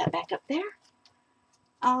I can get that back up there.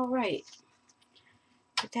 All right.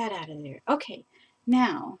 Get that out of there. Okay,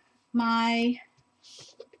 now my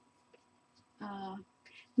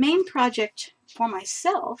main project for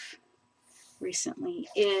myself recently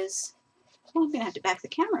is, well, I'm going to have to back the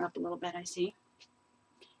camera up a little bit, I see.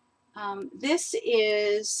 This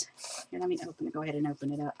is, here, let me go ahead and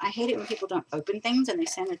open it up. I hate it when people don't open things and they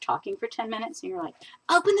stand there talking for 10 minutes and you're like,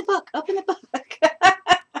 open the book, open the book.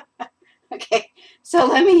 Okay, so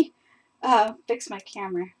let me fix my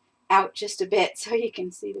camera out just a bit so you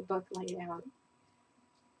can see the book laid out.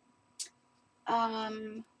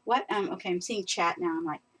 Okay, I'm seeing chat now. I'm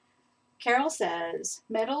like, Carol says,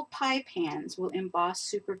 metal pie pans will emboss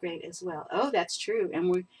super great as well. Oh, that's true.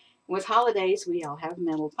 And with holidays, we all have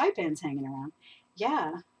metal pie pans hanging around.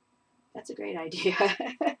 Yeah, that's a great idea.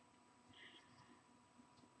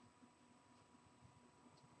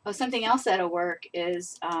 Oh, something else that'll work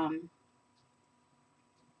is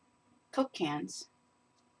Coke cans.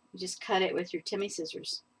 You just cut it with your Timmy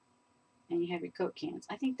scissors and you have your Coke cans.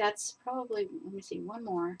 I think that's probably, let me see, one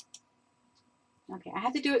more. Okay, I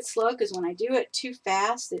have to do it slow because when I do it too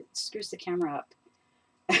fast, it screws the camera up.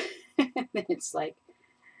 And then it's like,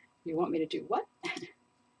 you want me to do what?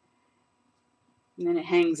 And then it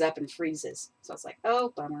hangs up and freezes. So it's like,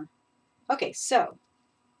 oh, bummer. Okay, so,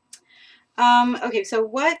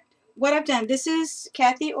 what I've done, this is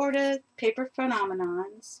Kathy Orta Paper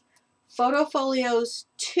Phenomenons, Photofolios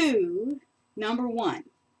 2, number 1.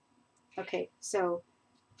 Okay, so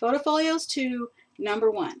Photofolios 2, number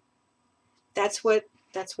 1. That's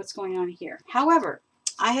what's going on here. However,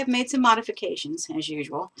 I have made some modifications, as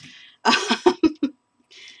usual,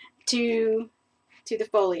 to the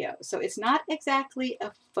folio. So it's not exactly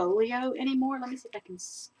a folio anymore. Let me see if I can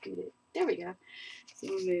scoot it. There we go. So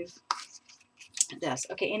we'll move this.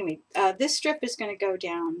 Okay, anyway, this strip is going to go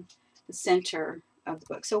down the center of the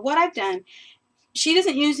book. So what I've done, she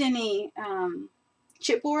doesn't use any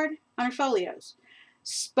chipboard on her folios,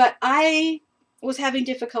 but I was having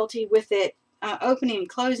difficulty with it opening and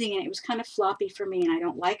closing, and it was kind of floppy for me, and I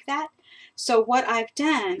don't like that. So what I've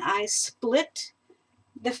done, I split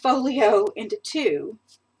the folio into 2,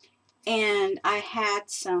 and I had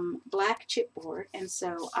some black chipboard, and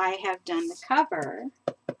so I have done the cover,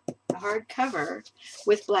 the hard cover,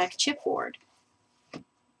 with black chipboard.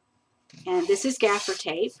 And this is gaffer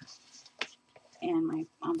tape, and my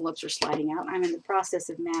envelopes are sliding out. I'm in the process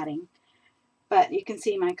of matting, but you can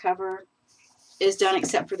see my cover is done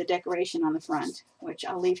except for the decoration on the front, which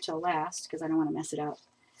I'll leave till last because I don't want to mess it up.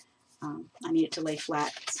 I need it to lay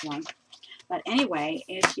flat. So. But anyway,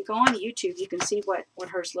 if you go on YouTube, you can see what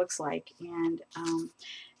hers looks like. And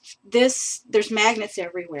there's magnets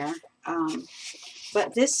everywhere.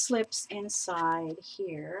 But this slips inside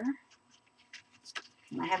here.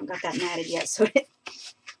 And I haven't got that matted yet, so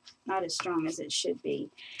it's not as strong as it should be.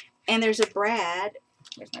 And there's a brad.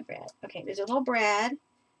 Where's my brad? Okay, there's a little brad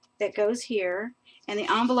that goes here. And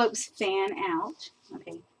the envelopes fan out.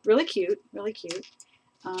 Okay, really cute, really cute.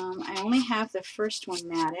 I only have the first one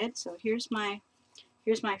matted, so here's my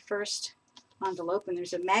first envelope, and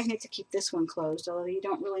there's a magnet to keep this one closed, although you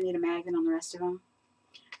don't really need a magnet on the rest of them.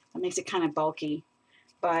 That makes it kind of bulky,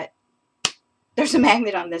 but there's a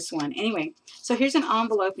magnet on this one. Anyway, so here's an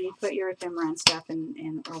envelope, and you put your ephemera and stuff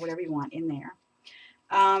and or whatever you want in there.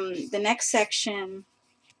 The next section,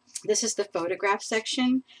 this is the photograph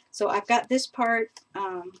section. So I've got this part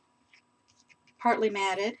partly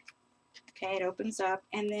matted. Okay, it opens up,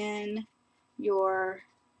 and then your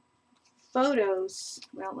photos,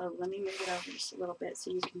 well, let me move it over just a little bit so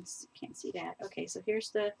you can't see that. Okay, so here's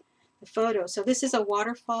the photo. So this is a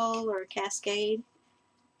waterfall or a cascade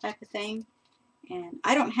type of thing, and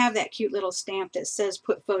I don't have that cute little stamp that says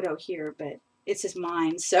put photo here, but it's just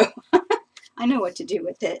mine, so I know what to do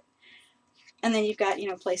with it. And then you've got, you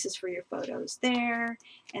know, places for your photos there,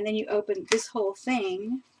 and then you open this whole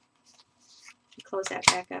thing. Close that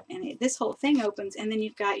back up, and this whole thing opens, and then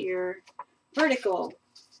you've got your vertical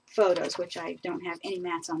photos, which I don't have any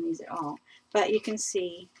mats on these at all, but you can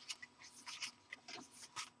see,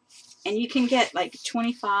 and you can get like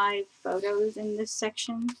 25 photos in this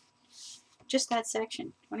section, just that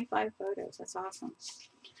section, 25 photos. That's awesome.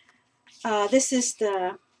 This is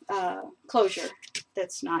the closure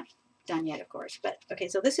that's not done yet, of course, but okay,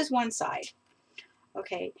 so this is one side.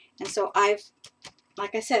 Okay, and so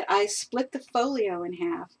like I said, I split the folio in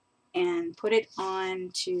half and put it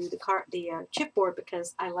onto the chipboard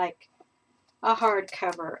because I like a hard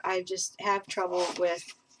cover. I just have trouble with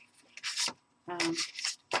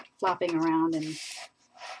flopping around, and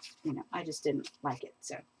you know, I just didn't like it.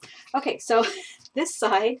 So, okay, so this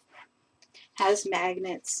side has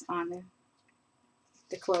magnets on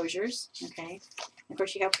the closures. Okay, of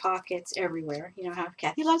course you have pockets everywhere. You know how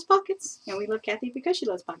Kathy loves pockets, and we love Kathy because she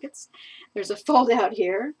loves pockets. There's a fold out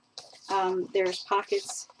here. There's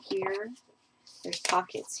pockets here. There's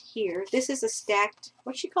pockets here. This is a stacked,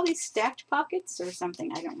 what should you call these, stacked pockets or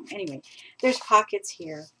something? I don't know. Anyway, there's pockets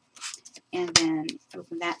here. And then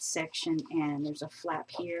open that section, and there's a flap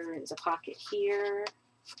here. There's a pocket here.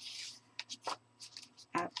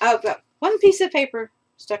 I've got one piece of paper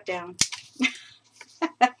stuck down.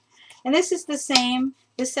 And this is the same.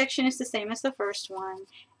 This section is the same as the first one.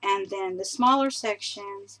 And then the smaller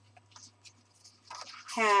section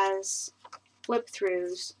has flip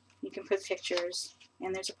throughs. You can put pictures,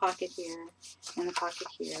 and there's a pocket here and a pocket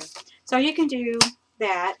here. So you can do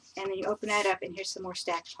that, and then you open that up, and here's some more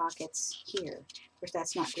stacked pockets here. Of course,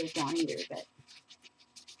 that's not glued down either, but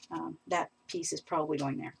that piece is probably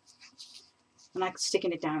going there. I'm not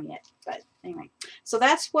sticking it down yet, but anyway. So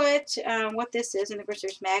that's what this is, and of course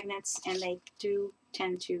there's magnets, and they do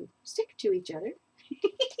tend to stick to each other,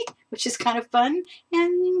 which is kind of fun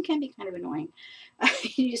and can be kind of annoying.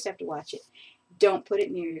 You just have to watch it. don't put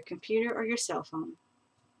it near your computer or your cell phone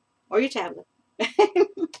or your tablet.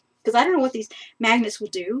 Because I don't know what these magnets will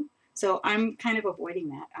do. So I'm kind of avoiding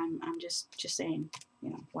that. I'm just saying, you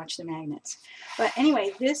know, watch the magnets. But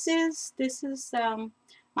anyway, this is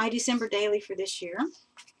my December daily for this year.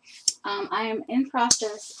 I am in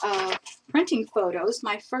process of printing photos.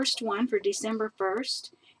 My first one for December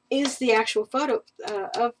 1st is the actual photo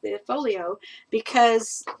of the folio,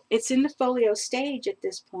 because it's in the folio stage at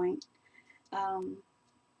this point.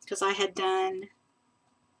 Because I had done,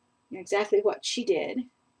 you know, exactly what she did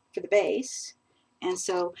for the base. And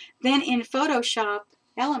so then in Photoshop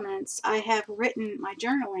Elements, I have written my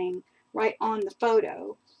journaling right on the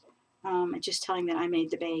photo, and just telling that I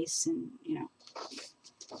made the base, and you know,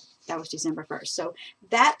 that was December 1st. So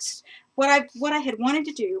that's what I had wanted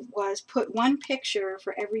to do, was put one picture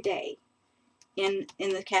for every day in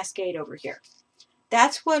the cascade over here.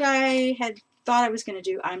 That's what I had thought I was going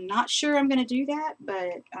to do. I'm not sure I'm going to do that,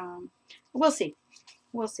 but we'll see.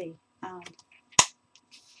 We'll see.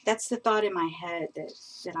 That's the thought in my head,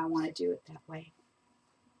 that I want to do it that way.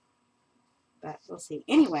 But we'll see.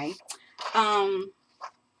 Anyway,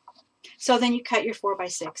 so then you cut your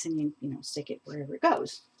 4x6 and you know, stick it wherever it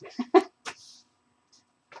goes.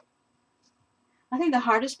 I think the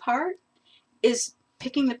hardest part is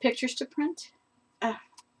picking the pictures to print.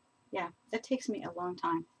 Yeah, that takes me a long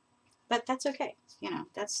time, but that's okay. You know,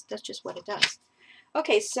 that's just what it does.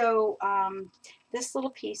 Okay, so this little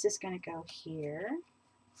piece is going to go here,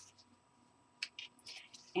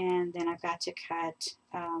 and then I've got to cut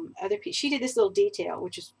other piece. She did this little detail,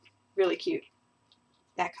 which is really cute.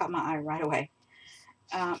 That caught my eye right away.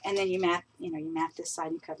 And then you mat this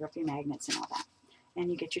side and cover up your magnets and all that. And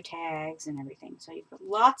you get your tags and everything. So you put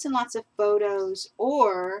lots and lots of photos,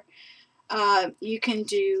 or you can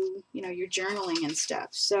do, you know, your journaling and stuff.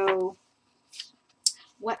 So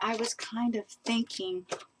what I was kind of thinking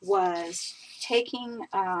was taking,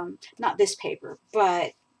 not this paper,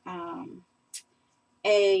 but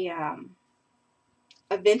a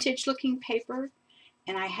vintage looking paper,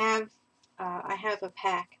 and I have a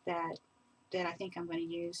pack that I think I'm going to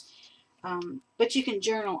use, but you can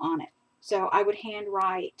journal on it. So I would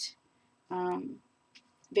handwrite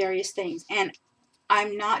various things, and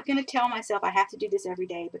I'm not going to tell myself I have to do this every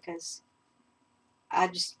day, because I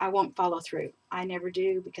won't follow through. I never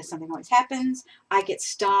do, because something always happens. I get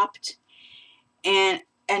stopped, and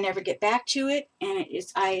I never get back to it, and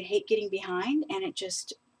I hate getting behind, and it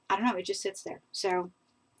just, I don't know, it just sits there. So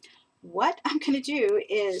what I'm going to do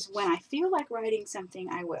is, when I feel like writing something,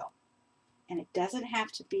 I will. And it doesn't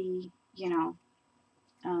have to be, you know,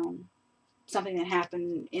 something that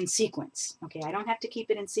happened in sequence. Okay, I don't have to keep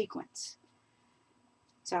it in sequence.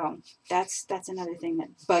 So that's another thing that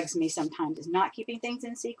bugs me sometimes, is not keeping things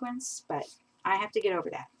in sequence, but I have to get over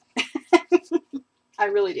that. I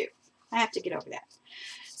really do. I have to get over that.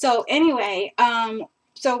 So anyway,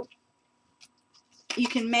 so you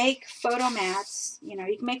can make photo mats, you know,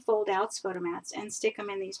 you can make fold outs photo mats and stick them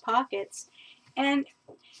in these pockets. And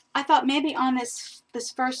I thought maybe on this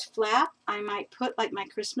first flap, I might put like my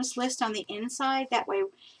Christmas list on the inside. That way,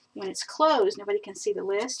 when it's closed, nobody can see the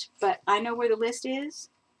list, but I know where the list is.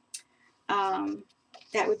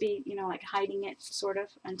 That would be, you know, like hiding it sort of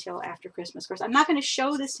until after Christmas. Of course, I'm not going to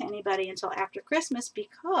show this to anybody until after Christmas,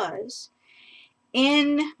 because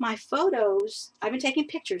in my photos, I've been taking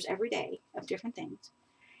pictures every day of different things.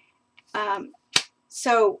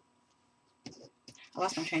 So I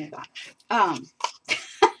lost my train of thought. I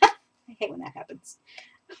hate when that happens.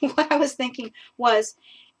 What I was thinking was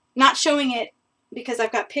not showing it, because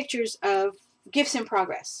I've got pictures of gifts in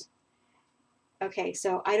progress. Okay,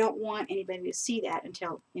 so I don't want anybody to see that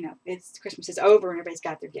until, you know, Christmas is over and everybody's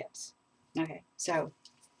got their gifts. Okay, so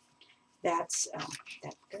that's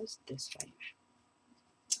that goes this way.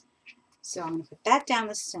 So I'm going to put that down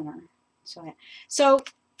the center. So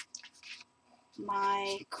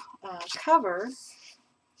my cover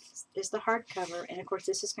is the hardcover, and of course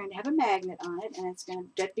this is going to have a magnet on it, and it's going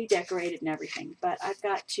to be decorated and everything. But I'm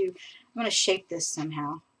going to shape this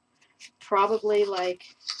somehow. Probably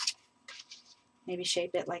like, maybe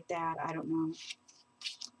shape it like that. I don't know.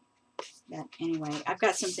 But anyway, I've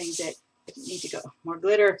got some things that need to go. More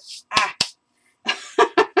glitter. Ah.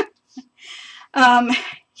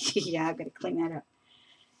 Yeah, I've got to clean that up.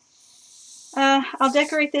 I'll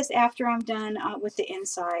decorate this after I'm done with the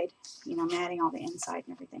inside, you know, matting all the inside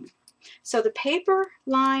and everything. So the paper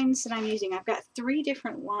lines that I'm using, I've got 3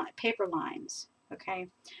 different paper lines. Okay,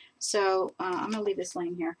 so I'm going to leave this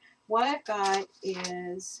laying here. What I've got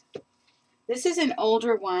is, this is an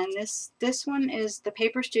older one. This one is the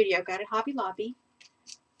Paper Studio. Got it at Hobby Lobby.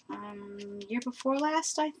 year before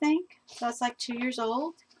last, I think. So it's like 2 years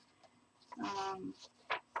old.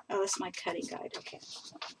 Oh, this is my cutting guide. Okay,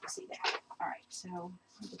 so see that. All right, so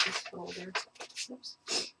look at this folder. Oops.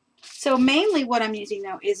 So mainly what I'm using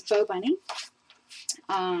though is Bo Bunny,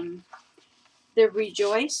 the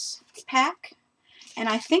Rejoice pack, and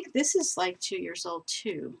I think this is like 2 years old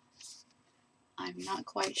too. I'm not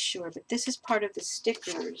quite sure, but this is part of the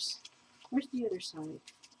stickers. Where's the other side?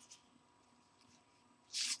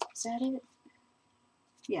 Is that it?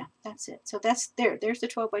 Yeah, that's it. So that's there. There's the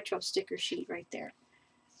 12 by 12 sticker sheet right there.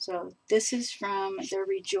 So this is from the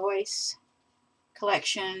Rejoice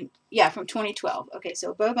collection. Yeah, from 2012. Okay,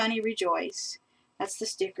 so Bo Bunny Rejoice. That's the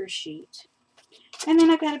sticker sheet. And then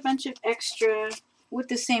I've got a bunch of extra with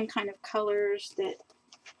the same kind of colors that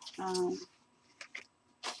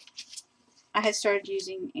I had started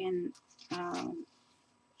using in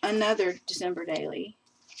another December Daily.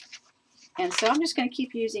 And so I'm just going to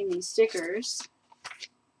keep using these stickers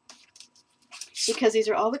because these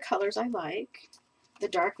are all the colors I like. The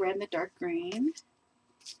dark red and the dark green.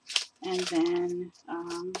 And then,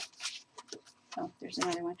 oh, there's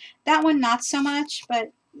another one. That one, not so much,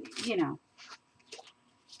 but, you know.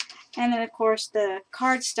 And then, of course, the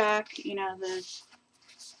cardstock, you know, the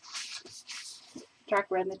dark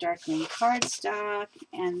red and the dark green cardstock.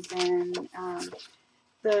 And then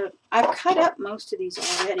I've cut up most of these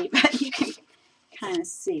already, but you can kind of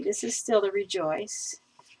see. This is still the Rejoice.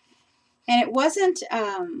 And it wasn't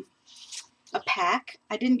a pack.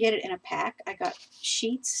 I didn't get it in a pack. I got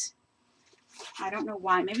sheets. I don't know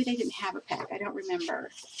why. Maybe they didn't have a pack. I don't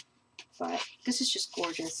remember. But this is just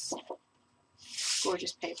gorgeous.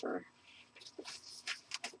 Gorgeous paper.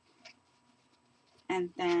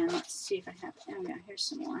 And then let's see if I have, oh yeah, here's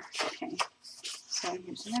some more. Okay. So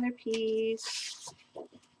here's another piece.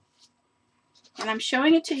 And I'm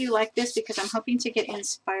showing it to you like this because I'm hoping to get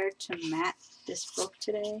inspired to mat this book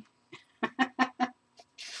today.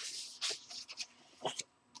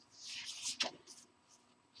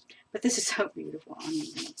 But this is so beautiful. I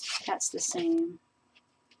mean, that's the same.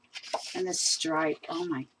 And this stripe. Oh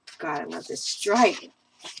my God, I love this stripe.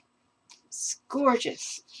 It's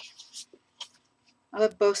gorgeous. I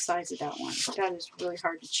love both sides of that one. That is really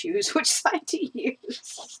hard to choose which side to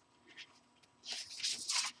use.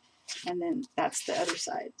 And then that's the other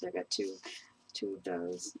side. So I got two of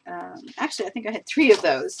those. Actually, I think I had 3 of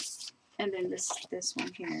those. And then this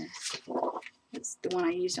one here. It's the one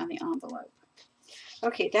I used on the envelope.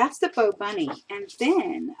 Okay, that's the Bo Bunny. And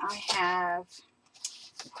then I have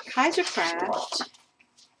Kaisercraft.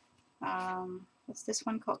 What's this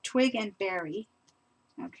one called? Twig and Berry.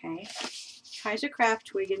 Okay. Kaisercraft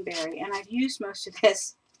Twig and Berry. And I've used most of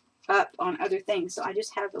this up on other things. So I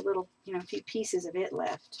just have a little, you know, a few pieces of it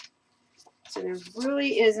left. So there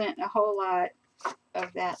really isn't a whole lot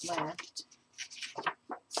of that left.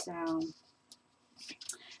 So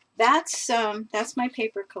that's my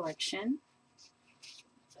paper collection.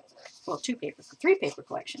 Well, 3 paper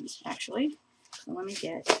collections, actually. So let me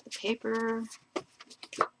get the paper,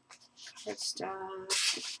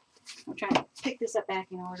 cardstock. I'm trying to pick this up back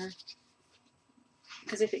in order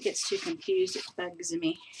because if it gets too confused, it bugs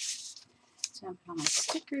me. So I'm putting all my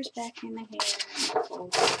stickers back in here.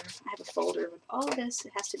 Folder. I have a folder with all this.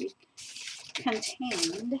 It has to be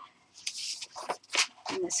contained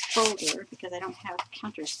in this folder because I don't have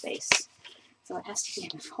counter space. So it has to be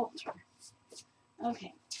in a folder.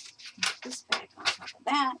 Okay. Put this back on top of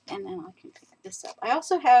that, and then I can pick this up. I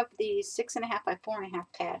also have the 6.5 by 4.5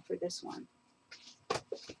 pad for this one.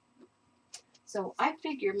 So I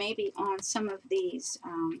figure maybe on some of these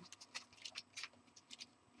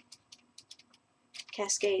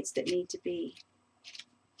cascades that need to be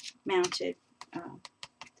mounted,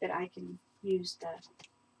 that I can use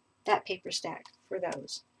that paper stack for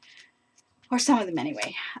those, or some of them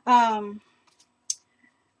anyway.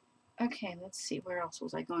 Okay, let's see, where else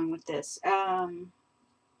was I going with this? I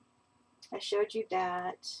showed you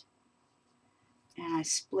that, and I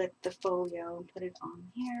split the folio and put it on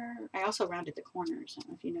here. I also rounded the corners. I don't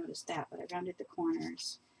know if you noticed that, but I rounded the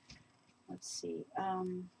corners. Let's see.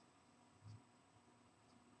 I'm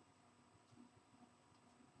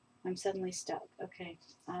suddenly stuck. Okay.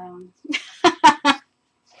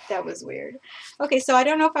 That was weird. Okay, so I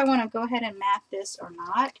don't know if I want to go ahead and mat this or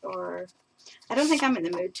not, or I don't think I'm in the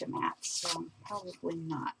mood to mat, so probably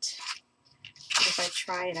not. But if I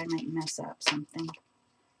try it, I might mess up something,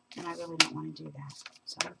 and I really don't want to do that.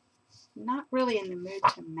 So I'm not really in the mood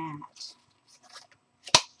to mat,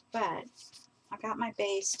 but I got my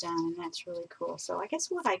base done, and that's really cool. So I guess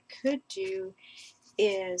what I could do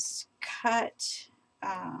is cut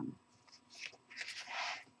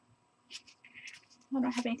I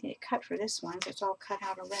don't have anything to cut for this one. It's all cut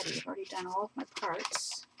out already. I've already done all of my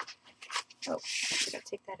parts. Oh, I gotta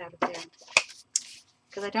take that out of there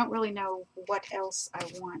because I don't really know what else I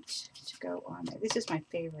want to go on there. This is my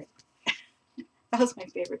favorite. That was my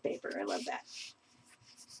favorite paper. I love that.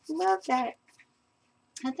 Love that.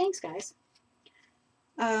 And thanks, guys.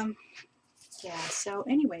 Yeah, so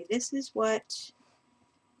anyway, this is what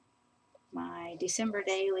my December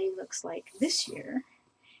daily looks like this year.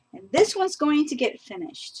 And this one's going to get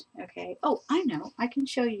finished, okay? Oh, I know. I can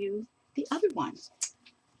show you the other one.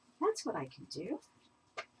 That's what I can do.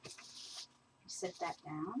 Set that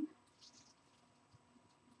down.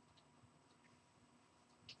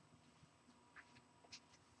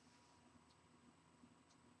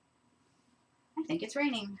 I think it's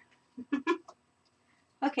raining.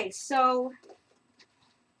 Okay, so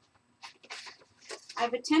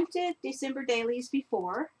I've attempted December dailies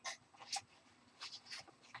before,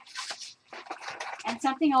 and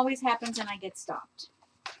something always happens and I get stopped.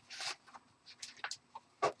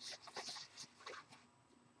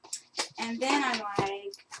 And then I'm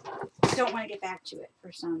like, don't want to get back to it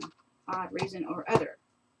for some odd reason or other.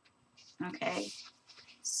 Okay,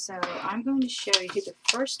 so I'm going to show you the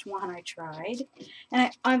first one I tried,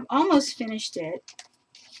 and I've almost finished it.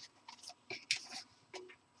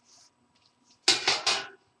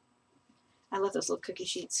 I love those little cookie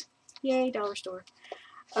sheets. Yay, dollar store.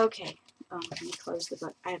 Okay, let me close the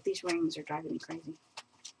book. These rings are driving me crazy.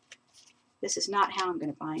 This is not how I'm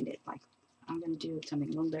going to bind it. Like, I'm going to do something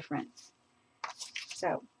a little different.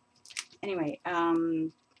 So, anyway, I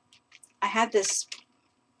had this.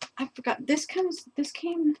 I forgot. This came.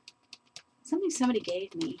 Somebody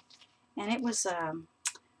gave me, and it was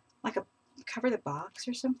like a cover the box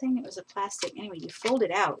or something. It was a plastic. Anyway, you fold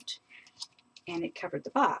it out, and it covered the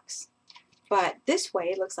box. But this way,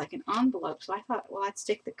 it looks like an envelope. So I thought, well, I'd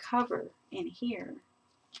stick the cover in here.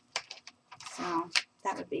 So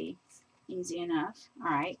that would be easy enough.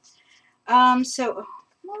 All right. So,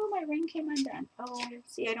 oh, my ring came undone. Oh,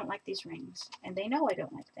 see, I don't like these rings. And they know I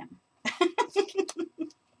don't like them.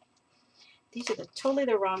 These are totally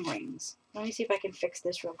the wrong rings. Let me see if I can fix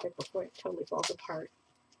this real quick before it totally falls apart.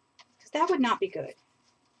 Because that would not be good.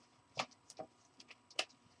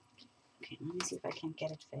 Okay, let me see if I can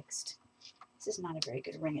get it fixed. This is not a very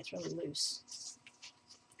good ring. It's really loose.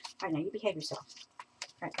 All right, now you behave yourself.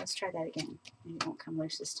 All right, let's try that again. And it won't come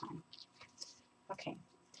loose this time. Okay.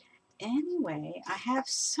 Anyway, I have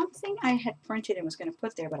something I had printed and was going to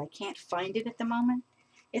put there, but I can't find it at the moment.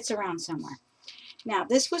 It's around somewhere. Now,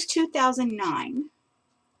 this was 2009.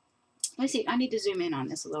 Let me see. I need to zoom in on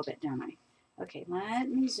this a little bit, don't I? Okay,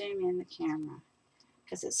 let me zoom in the camera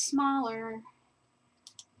because it's smaller.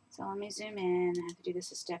 So let me zoom in. I have to do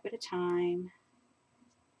this a step at a time.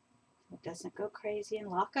 It doesn't go crazy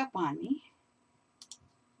and lock up on me.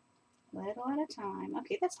 Little at a time.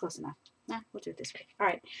 Okay, that's close enough. We'll do it this way. All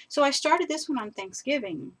right. So I started this one on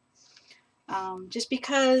Thanksgiving. Just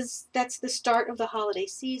because that's the start of the holiday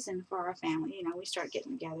season for our family. You know, we start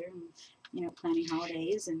getting together and, you know, planning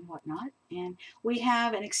holidays and whatnot. And we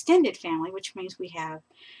have an extended family, which means we have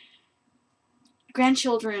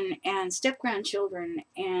grandchildren and step-grandchildren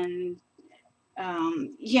and,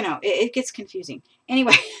 you know, it gets confusing.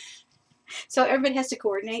 Anyway, so everybody has to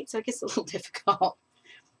coordinate, so it gets a little difficult.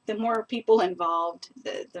 The more people involved,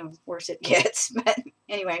 the worse it gets. But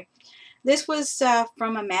anyway, this was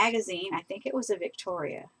from a magazine. I think it was a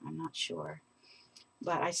Victoria. I'm not sure.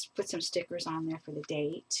 But I put some stickers on there for the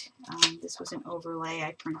date. This was an overlay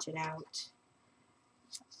I printed out.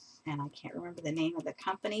 And I can't remember the name of the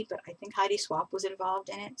company, but I think Heidi Swapp was involved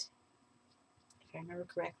in it, if I remember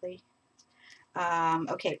correctly.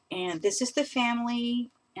 Okay, and this is the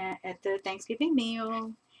family at the Thanksgiving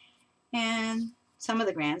meal. And some of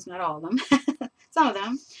the grands, not all of them, some of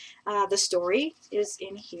them. The story is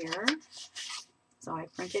in here. So I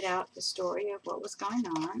printed out the story of what was going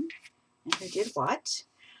on and who did what.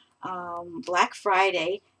 Black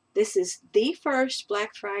Friday. This is the first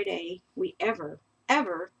Black Friday we ever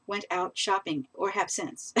went out shopping or have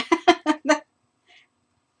since.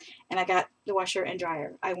 And I got the washer and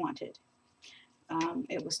dryer I wanted.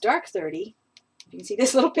 It was dark 30. You can see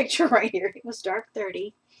this little picture right here. It was dark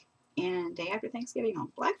 30. And day after Thanksgiving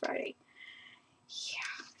on Black Friday.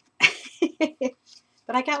 Yeah.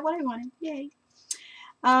 But I got what I wanted. Yay.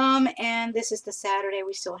 And this is the Saturday.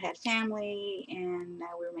 We still had family, and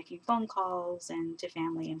we were making phone calls and to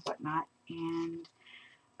family and whatnot. And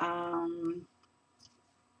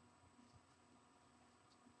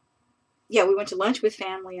yeah, we went to lunch with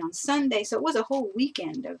family on Sunday. So it was a whole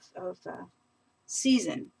weekend of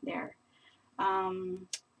season there.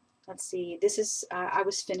 Let's see. This is I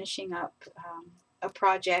was finishing up a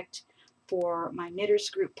project for my knitters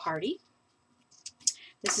group party.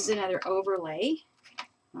 This is another overlay,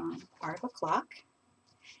 part of a clock.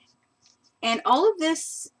 And all of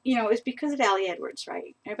this, you know, is because of Allie Edwards,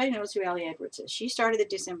 right? Everybody knows who Allie Edwards is. She started the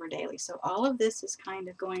December Daily. So all of this is kind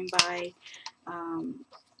of going by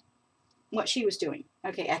what she was doing,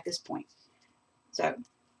 okay, at this point. So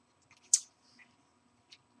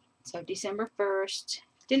December 1st,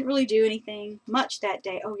 didn't really do anything much that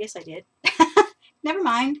day. Oh, yes, I did. Never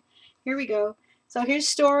mind. Here we go. So here's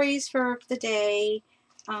stories for the day.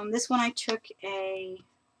 This one I took a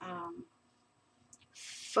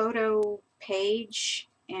photo page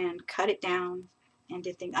and cut it down and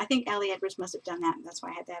did things. I think Allie Edwards must have done that. And that's why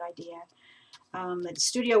I had that idea. The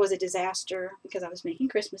studio was a disaster because I was making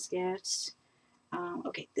Christmas gifts.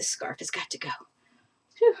 Okay, this scarf has got to go.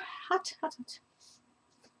 Whew, hot, hot, hot.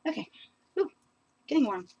 Okay, ooh, getting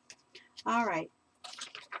warm. All right,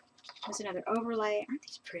 there's another overlay. Aren't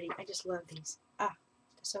these pretty? I just love these. Ah,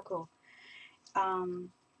 they're so cool.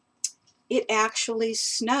 It actually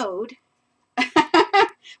snowed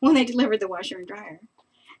when they delivered the washer and dryer.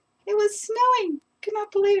 It was snowing. Could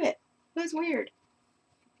not believe it. It was weird.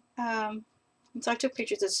 And so I took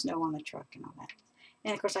pictures of snow on the truck and all that.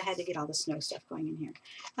 And of course I had to get all the snow stuff going in here.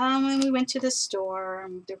 And we went to the store.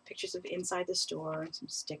 There were pictures of inside the store and some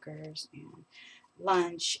stickers and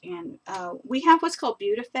lunch. And we have what's called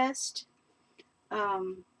Beautifest.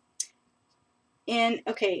 And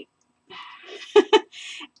okay,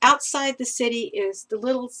 outside the city is the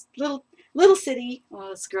little city.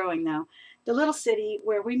 Well, it's growing now. The little city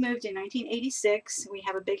where we moved in 1986. We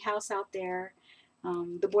have a big house out there.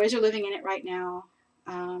 The boys are living in it right now.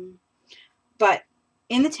 But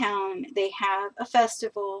in the town, they have a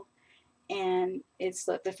festival, and it's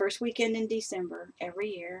the first weekend in December every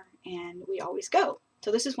year, and we always go.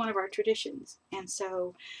 So this is one of our traditions. And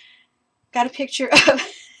so got a picture of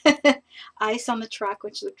ice on the truck,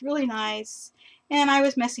 which looked really nice. And I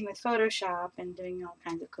was messing with Photoshop and doing all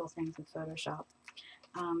kinds of cool things with Photoshop.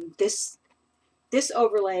 This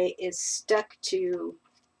overlay is stuck to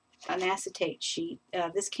an acetate sheet.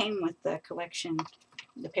 This came with the collection,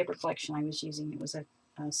 the paper collection I was using. It was a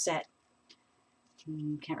set.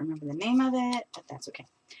 Can't remember the name of it, but that's okay.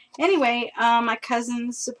 Anyway, my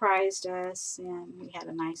cousins surprised us, and we had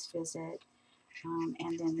a nice visit.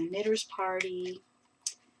 And then the knitters party.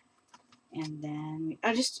 And then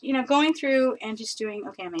I just, you know, going through and just doing,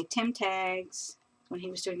 okay, I made Tim tags when he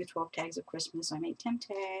was doing the 12 tags of Christmas. So I made Tim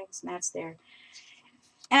tags, and that's there.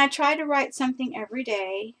 And I try to write something every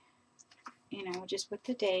day, you know, just with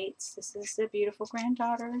the dates. This is the beautiful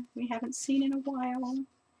granddaughter we haven't seen in a while.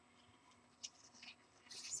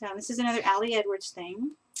 So this is another Allie Edwards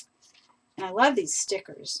thing. And I love these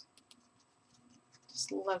stickers.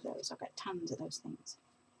 Just love those. I've got tons of those things.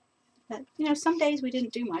 But, you know, some days we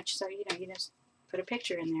didn't do much, so, you know, you just put a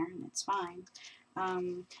picture in there and it's fine.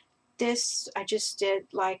 This, I just did,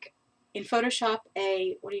 like, in Photoshop,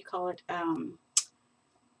 what do you call it?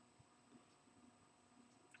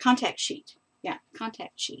 Contact sheet. Yeah,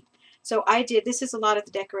 contact sheet. So I did, this is a lot of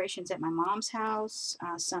the decorations at my mom's house,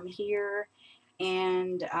 some here,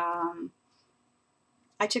 and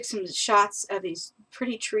I took some shots of these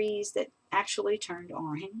pretty trees that actually turned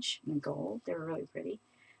orange and gold. They were really pretty.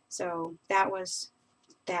 So that was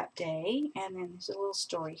that day, and then there's a little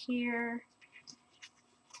story here,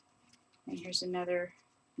 and here's another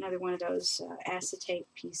one of those acetate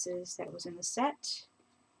pieces that was in the set.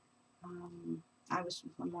 I was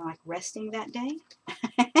more like resting that day.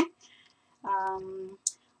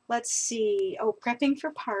 Let's see. Oh, prepping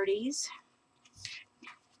for parties.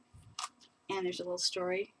 And there's a little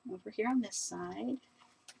story over here on this side.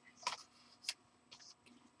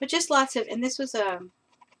 But just lots of, and this was a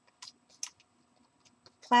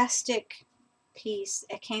plastic piece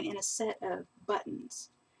that came in a set of buttons.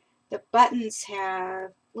 The buttons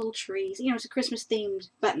have little trees. You know, it's a Christmas themed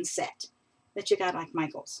button set that you got like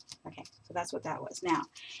Michael's. Okay, so that's what that was. Now,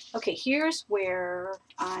 okay, here's where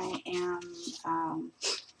I am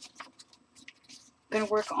going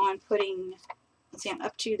to work on putting, let's see, I'm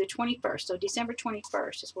up to the 21st. So December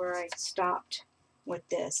 21st is where I stopped with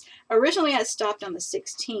this. Originally I stopped on the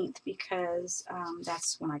 16th because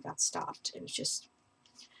that's when I got stopped. It was just,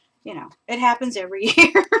 you know, it happens every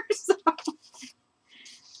year. So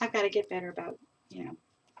I've got to get better about, you know,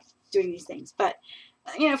 doing these things. But,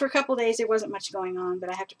 you know, for a couple days there wasn't much going on, but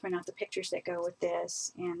I have to print out the pictures that go with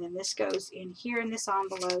this. And then this goes in here in this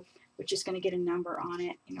envelope, which is going to get a number on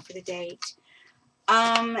it, you know, for the date.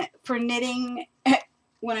 For knitting,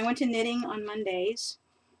 when I went to knitting on Mondays,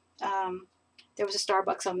 there was a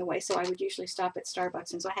Starbucks on the way, so I would usually stop at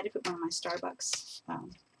Starbucks, and so I had to put one of my Starbucks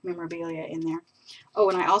memorabilia in there. Oh,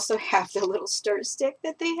 and I also have the little stir stick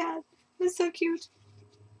that they had. It's so cute.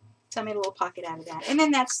 So I made a little pocket out of that. And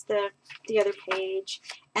then that's the other page.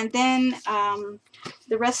 And then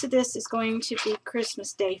the rest of this is going to be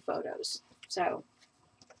Christmas Day photos. So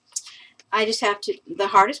I just have to, the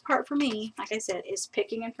hardest part for me, like I said, is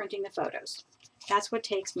picking and printing the photos. That's what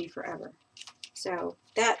takes me forever. So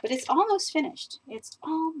that, but it's almost finished. It's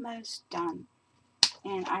almost done.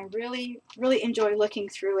 And I really, really enjoy looking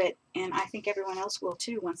through it. And I think everyone else will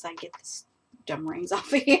too once I get this dumb rings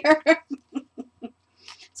off of here.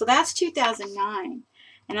 So that's 2009.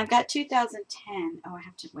 And I've got 2010. Oh, I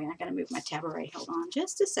have to, wait, I got to move my Tabaret. Hold on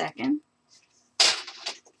just a second.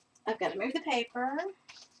 I've got to move the paper,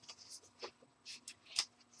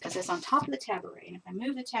 because it's on top of the Tabaret. And if I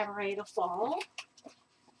move the Tabaret, it'll fall.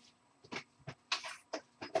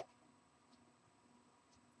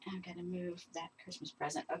 I've got to move that Christmas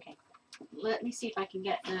present. Okay, let me see if I can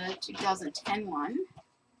get the 2010 one.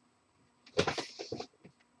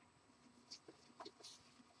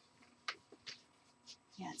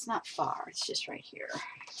 Yeah, it's not far. It's just right here.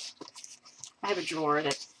 I have a drawer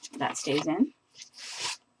that stays in.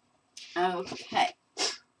 Okay.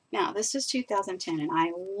 Now, this is 2010, and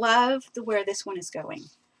I love where this one is going.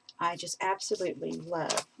 I just absolutely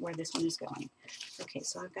love where this one is going. Okay,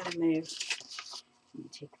 so I've got to move. Let me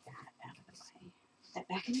take that out of the way. Put that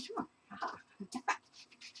back in the drawer. Aha.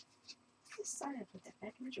 Decided to put that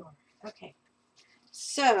back in the drawer. Okay.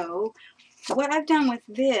 So, what I've done with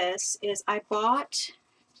this is I bought,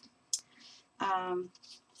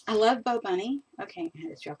 I love Bo Bunny. Okay,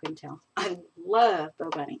 as y'all couldn't tell. I love Bo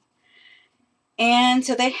Bunny. And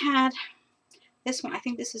so they had this one. I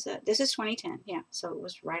think this is 2010. Yeah, so it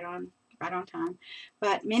was right on time.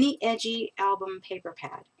 But Mini Edgy Album Paper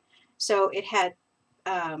Pad. So it had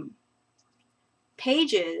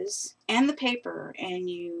pages and the paper, and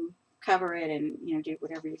you cover it and do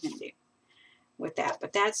whatever you're going to do with that.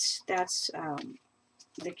 But that's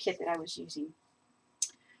the kit that I was using.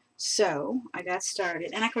 So I got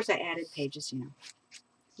started, and of course I added pages. You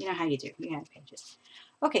know how you do. You add pages.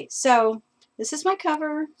 Okay, so this is my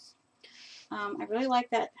cover. I really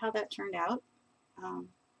like how that turned out.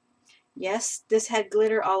 Yes, this had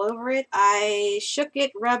glitter all over it. I shook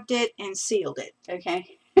it, rubbed it, and sealed it.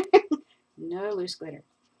 Okay, no loose glitter.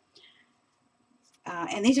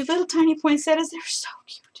 And these are little tiny poinsettias. They're so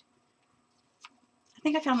cute. I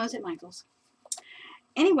think I found those at Michael's.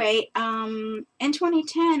 Anyway, in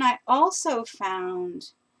 2010, I also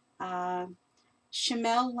found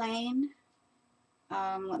Shamel Lane.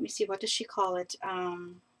 Let me see, what does she call it?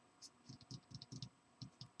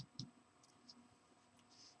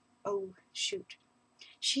 Oh, shoot.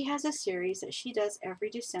 She has a series that she does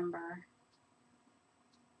every December.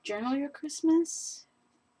 Journal Your Christmas?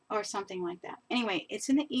 Or something like that. Anyway, it's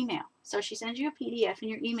in the email. So she sends you a PDF in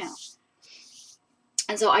your email.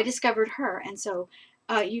 And so I discovered her. And so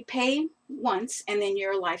you pay once, and then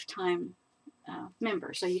you're a lifetime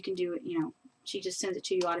member. So you can do it, she just sends it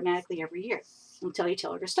to you automatically every year until you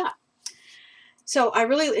tell her to stop. So I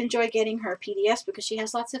really enjoy getting her PDFs because she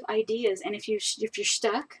has lots of ideas. And if you're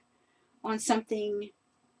stuck on something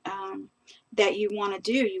that you want to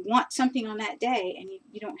do, you want something on that day, and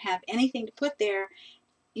you don't have anything to put there,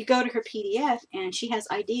 you go to her PDF, and she has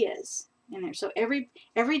ideas in there. So every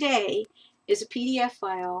day is a PDF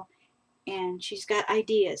file, and she's got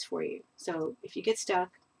ideas for you. So if you get stuck,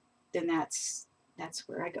 then that's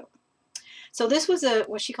where I go. So this was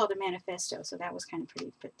what she called a manifesto. So that was kind of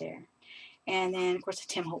pretty put there. And then of course the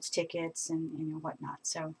Tim Holtz tickets and whatnot.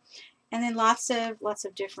 So, and then lots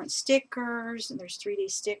of different stickers, and there's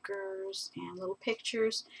 3D stickers and little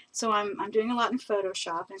pictures. So I'm doing a lot in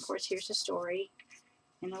Photoshop, and of course here's the story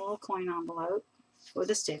in a little coin envelope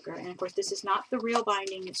with a sticker. And of course this is not the real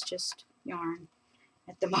binding, it's just yarn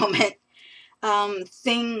at the moment.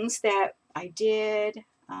 Things that I did,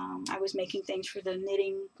 I was making things for the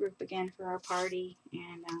knitting group again for our party,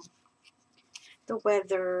 and the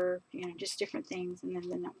weather, just different things. And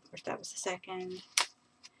then of course that was the second.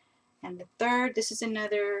 And the third, this is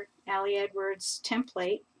another Ali Edwards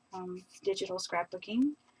template, digital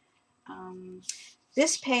scrapbooking.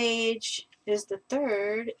 This page is the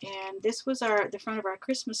third, and this was the front of our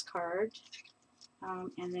Christmas card.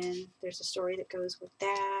 And then there's a story that goes with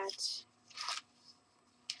that.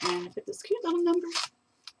 And I put this cute little number.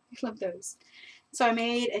 I love those. So I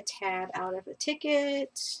made a tab out of a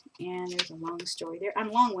ticket, and there's a long story there. I'm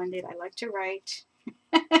long-winded. I like to write.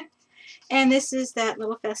 And this is that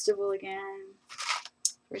little festival again,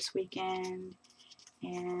 first weekend.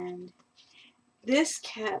 And this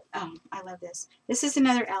I love this. This is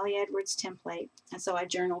another Ali Edwards template, and so I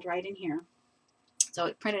journaled right in here. So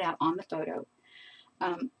it printed out on the photo.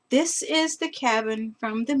 This is the cabin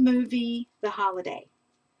from the movie The Holiday.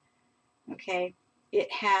 Okay,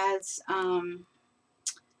 it has,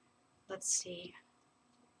 let's see,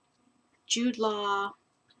 Jude Law.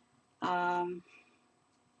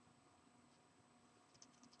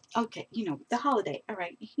 Okay, you know, The Holiday. All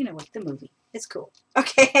right, you know what, the movie. It's cool.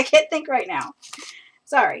 Okay, I can't think right now.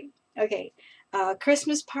 Sorry. Okay,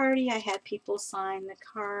 Christmas party. I had people sign the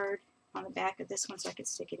card on the back of this one so I could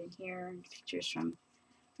stick it in here, and pictures from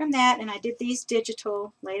that. And I did these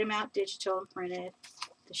digital, laid them out digital and printed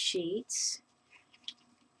the sheets.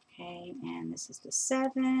 Okay, and this is the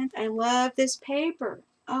 7th. I love this paper.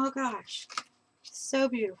 Oh gosh, so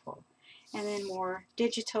beautiful. And then more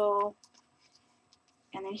digital.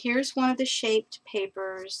 And then here's one of the shaped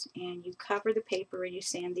papers, and you cover the paper and you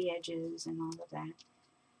sand the edges and all of that.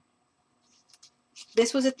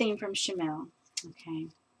 This was a theme from Shamel. Okay,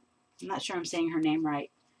 I'm not sure I'm saying her name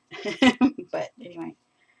right, but anyway.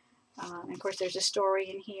 And of course, there's a story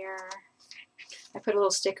in here. I put a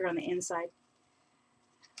little sticker on the inside.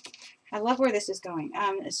 I love where this is going.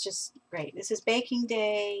 It's just great. This is baking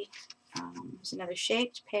day. There's another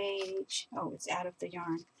shaped page. Oh, it's out of the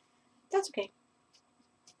yarn. That's okay.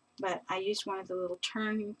 But I used one of the little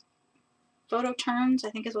photo turns, I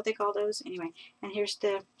think is what they call those. Anyway, and here's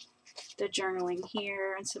the journaling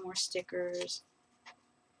here and some more stickers.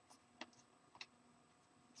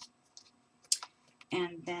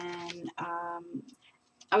 And then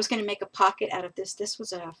I was going to make a pocket out of this. This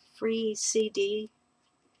was a free CD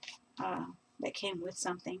that came with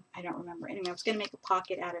something. I don't remember. Anyway, I was going to make a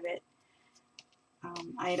pocket out of it.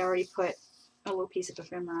 I had already put a little piece of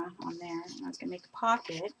ephemera on there. And I was going to make a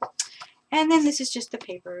pocket. And then this is just the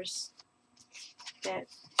papers that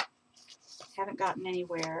haven't gotten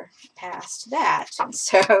anywhere past that. And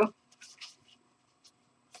so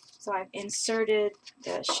I've inserted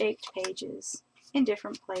the shaped pages in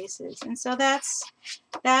different places. And so that's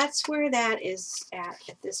where that is at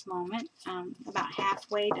this moment. About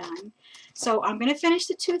halfway done. So I'm going to finish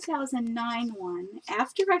the 2009 one.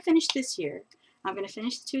 After I finish this year, I'm going to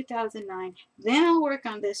finish the 2009. Then I'll work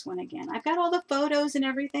on this one again. I've got all the photos and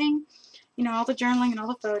everything, you know, all the journaling and all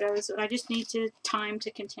the photos, but I just need time to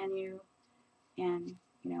continue and,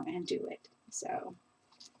 you know, and do it. So,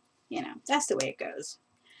 you know, that's the way it goes.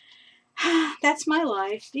 That's my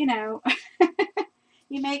life, you know.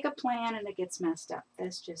 You make a plan and it gets messed up.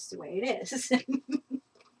 That's just the way it is.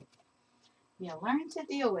 You learn to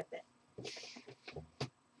deal with it.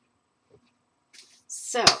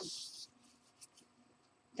 So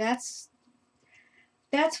that's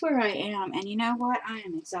where I am. And you know what? I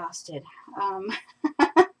am exhausted.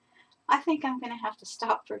 I think I'm going to have to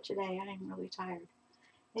stop for today. I am really tired.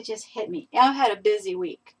 It just hit me. I've had a busy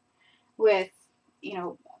week with, you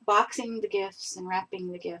know, boxing the gifts and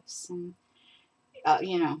wrapping the gifts and,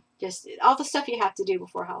 you know, just all the stuff you have to do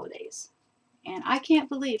before holidays. And I can't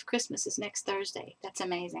believe Christmas is next Thursday. That's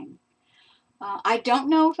amazing. I don't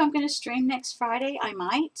know if I'm going to stream next Friday. I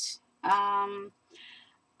might.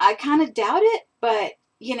 I kind of doubt it, but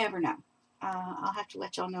you never know. I'll have to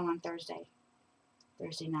let y'all know on Thursday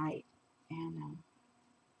night. And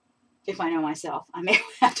if I know myself, I may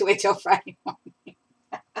have to wait till Friday morning.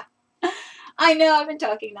 I know I've been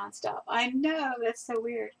talking nonstop. I know, that's so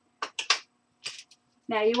weird.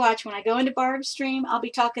 Now you watch, when I go into Barb's stream, I'll be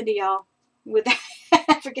talking to y'all with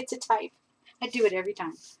I forget to type. I do it every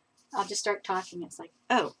time. I'll just start talking. It's like,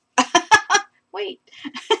 oh, wait,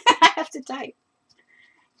 I have to type.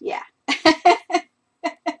 Yeah.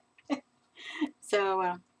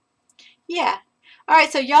 So, yeah. All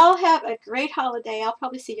right, so y'all have a great holiday. I'll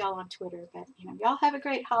probably see y'all on Twitter, but, you know, y'all have a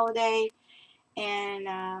great holiday and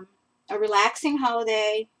a relaxing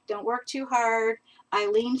holiday. Don't work too hard.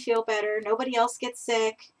 Eileen, feel better. Nobody else gets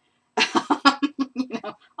sick. You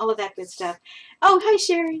know, all of that good stuff. Oh, hi,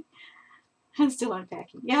 Sherry. I'm still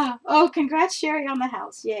unpacking. Yeah. Oh, congrats, Sherry, on the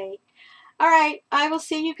house. Yay. All right. I will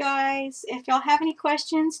see you guys. If y'all have any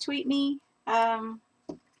questions, tweet me.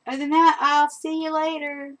 Other than that, I'll see you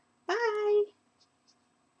later.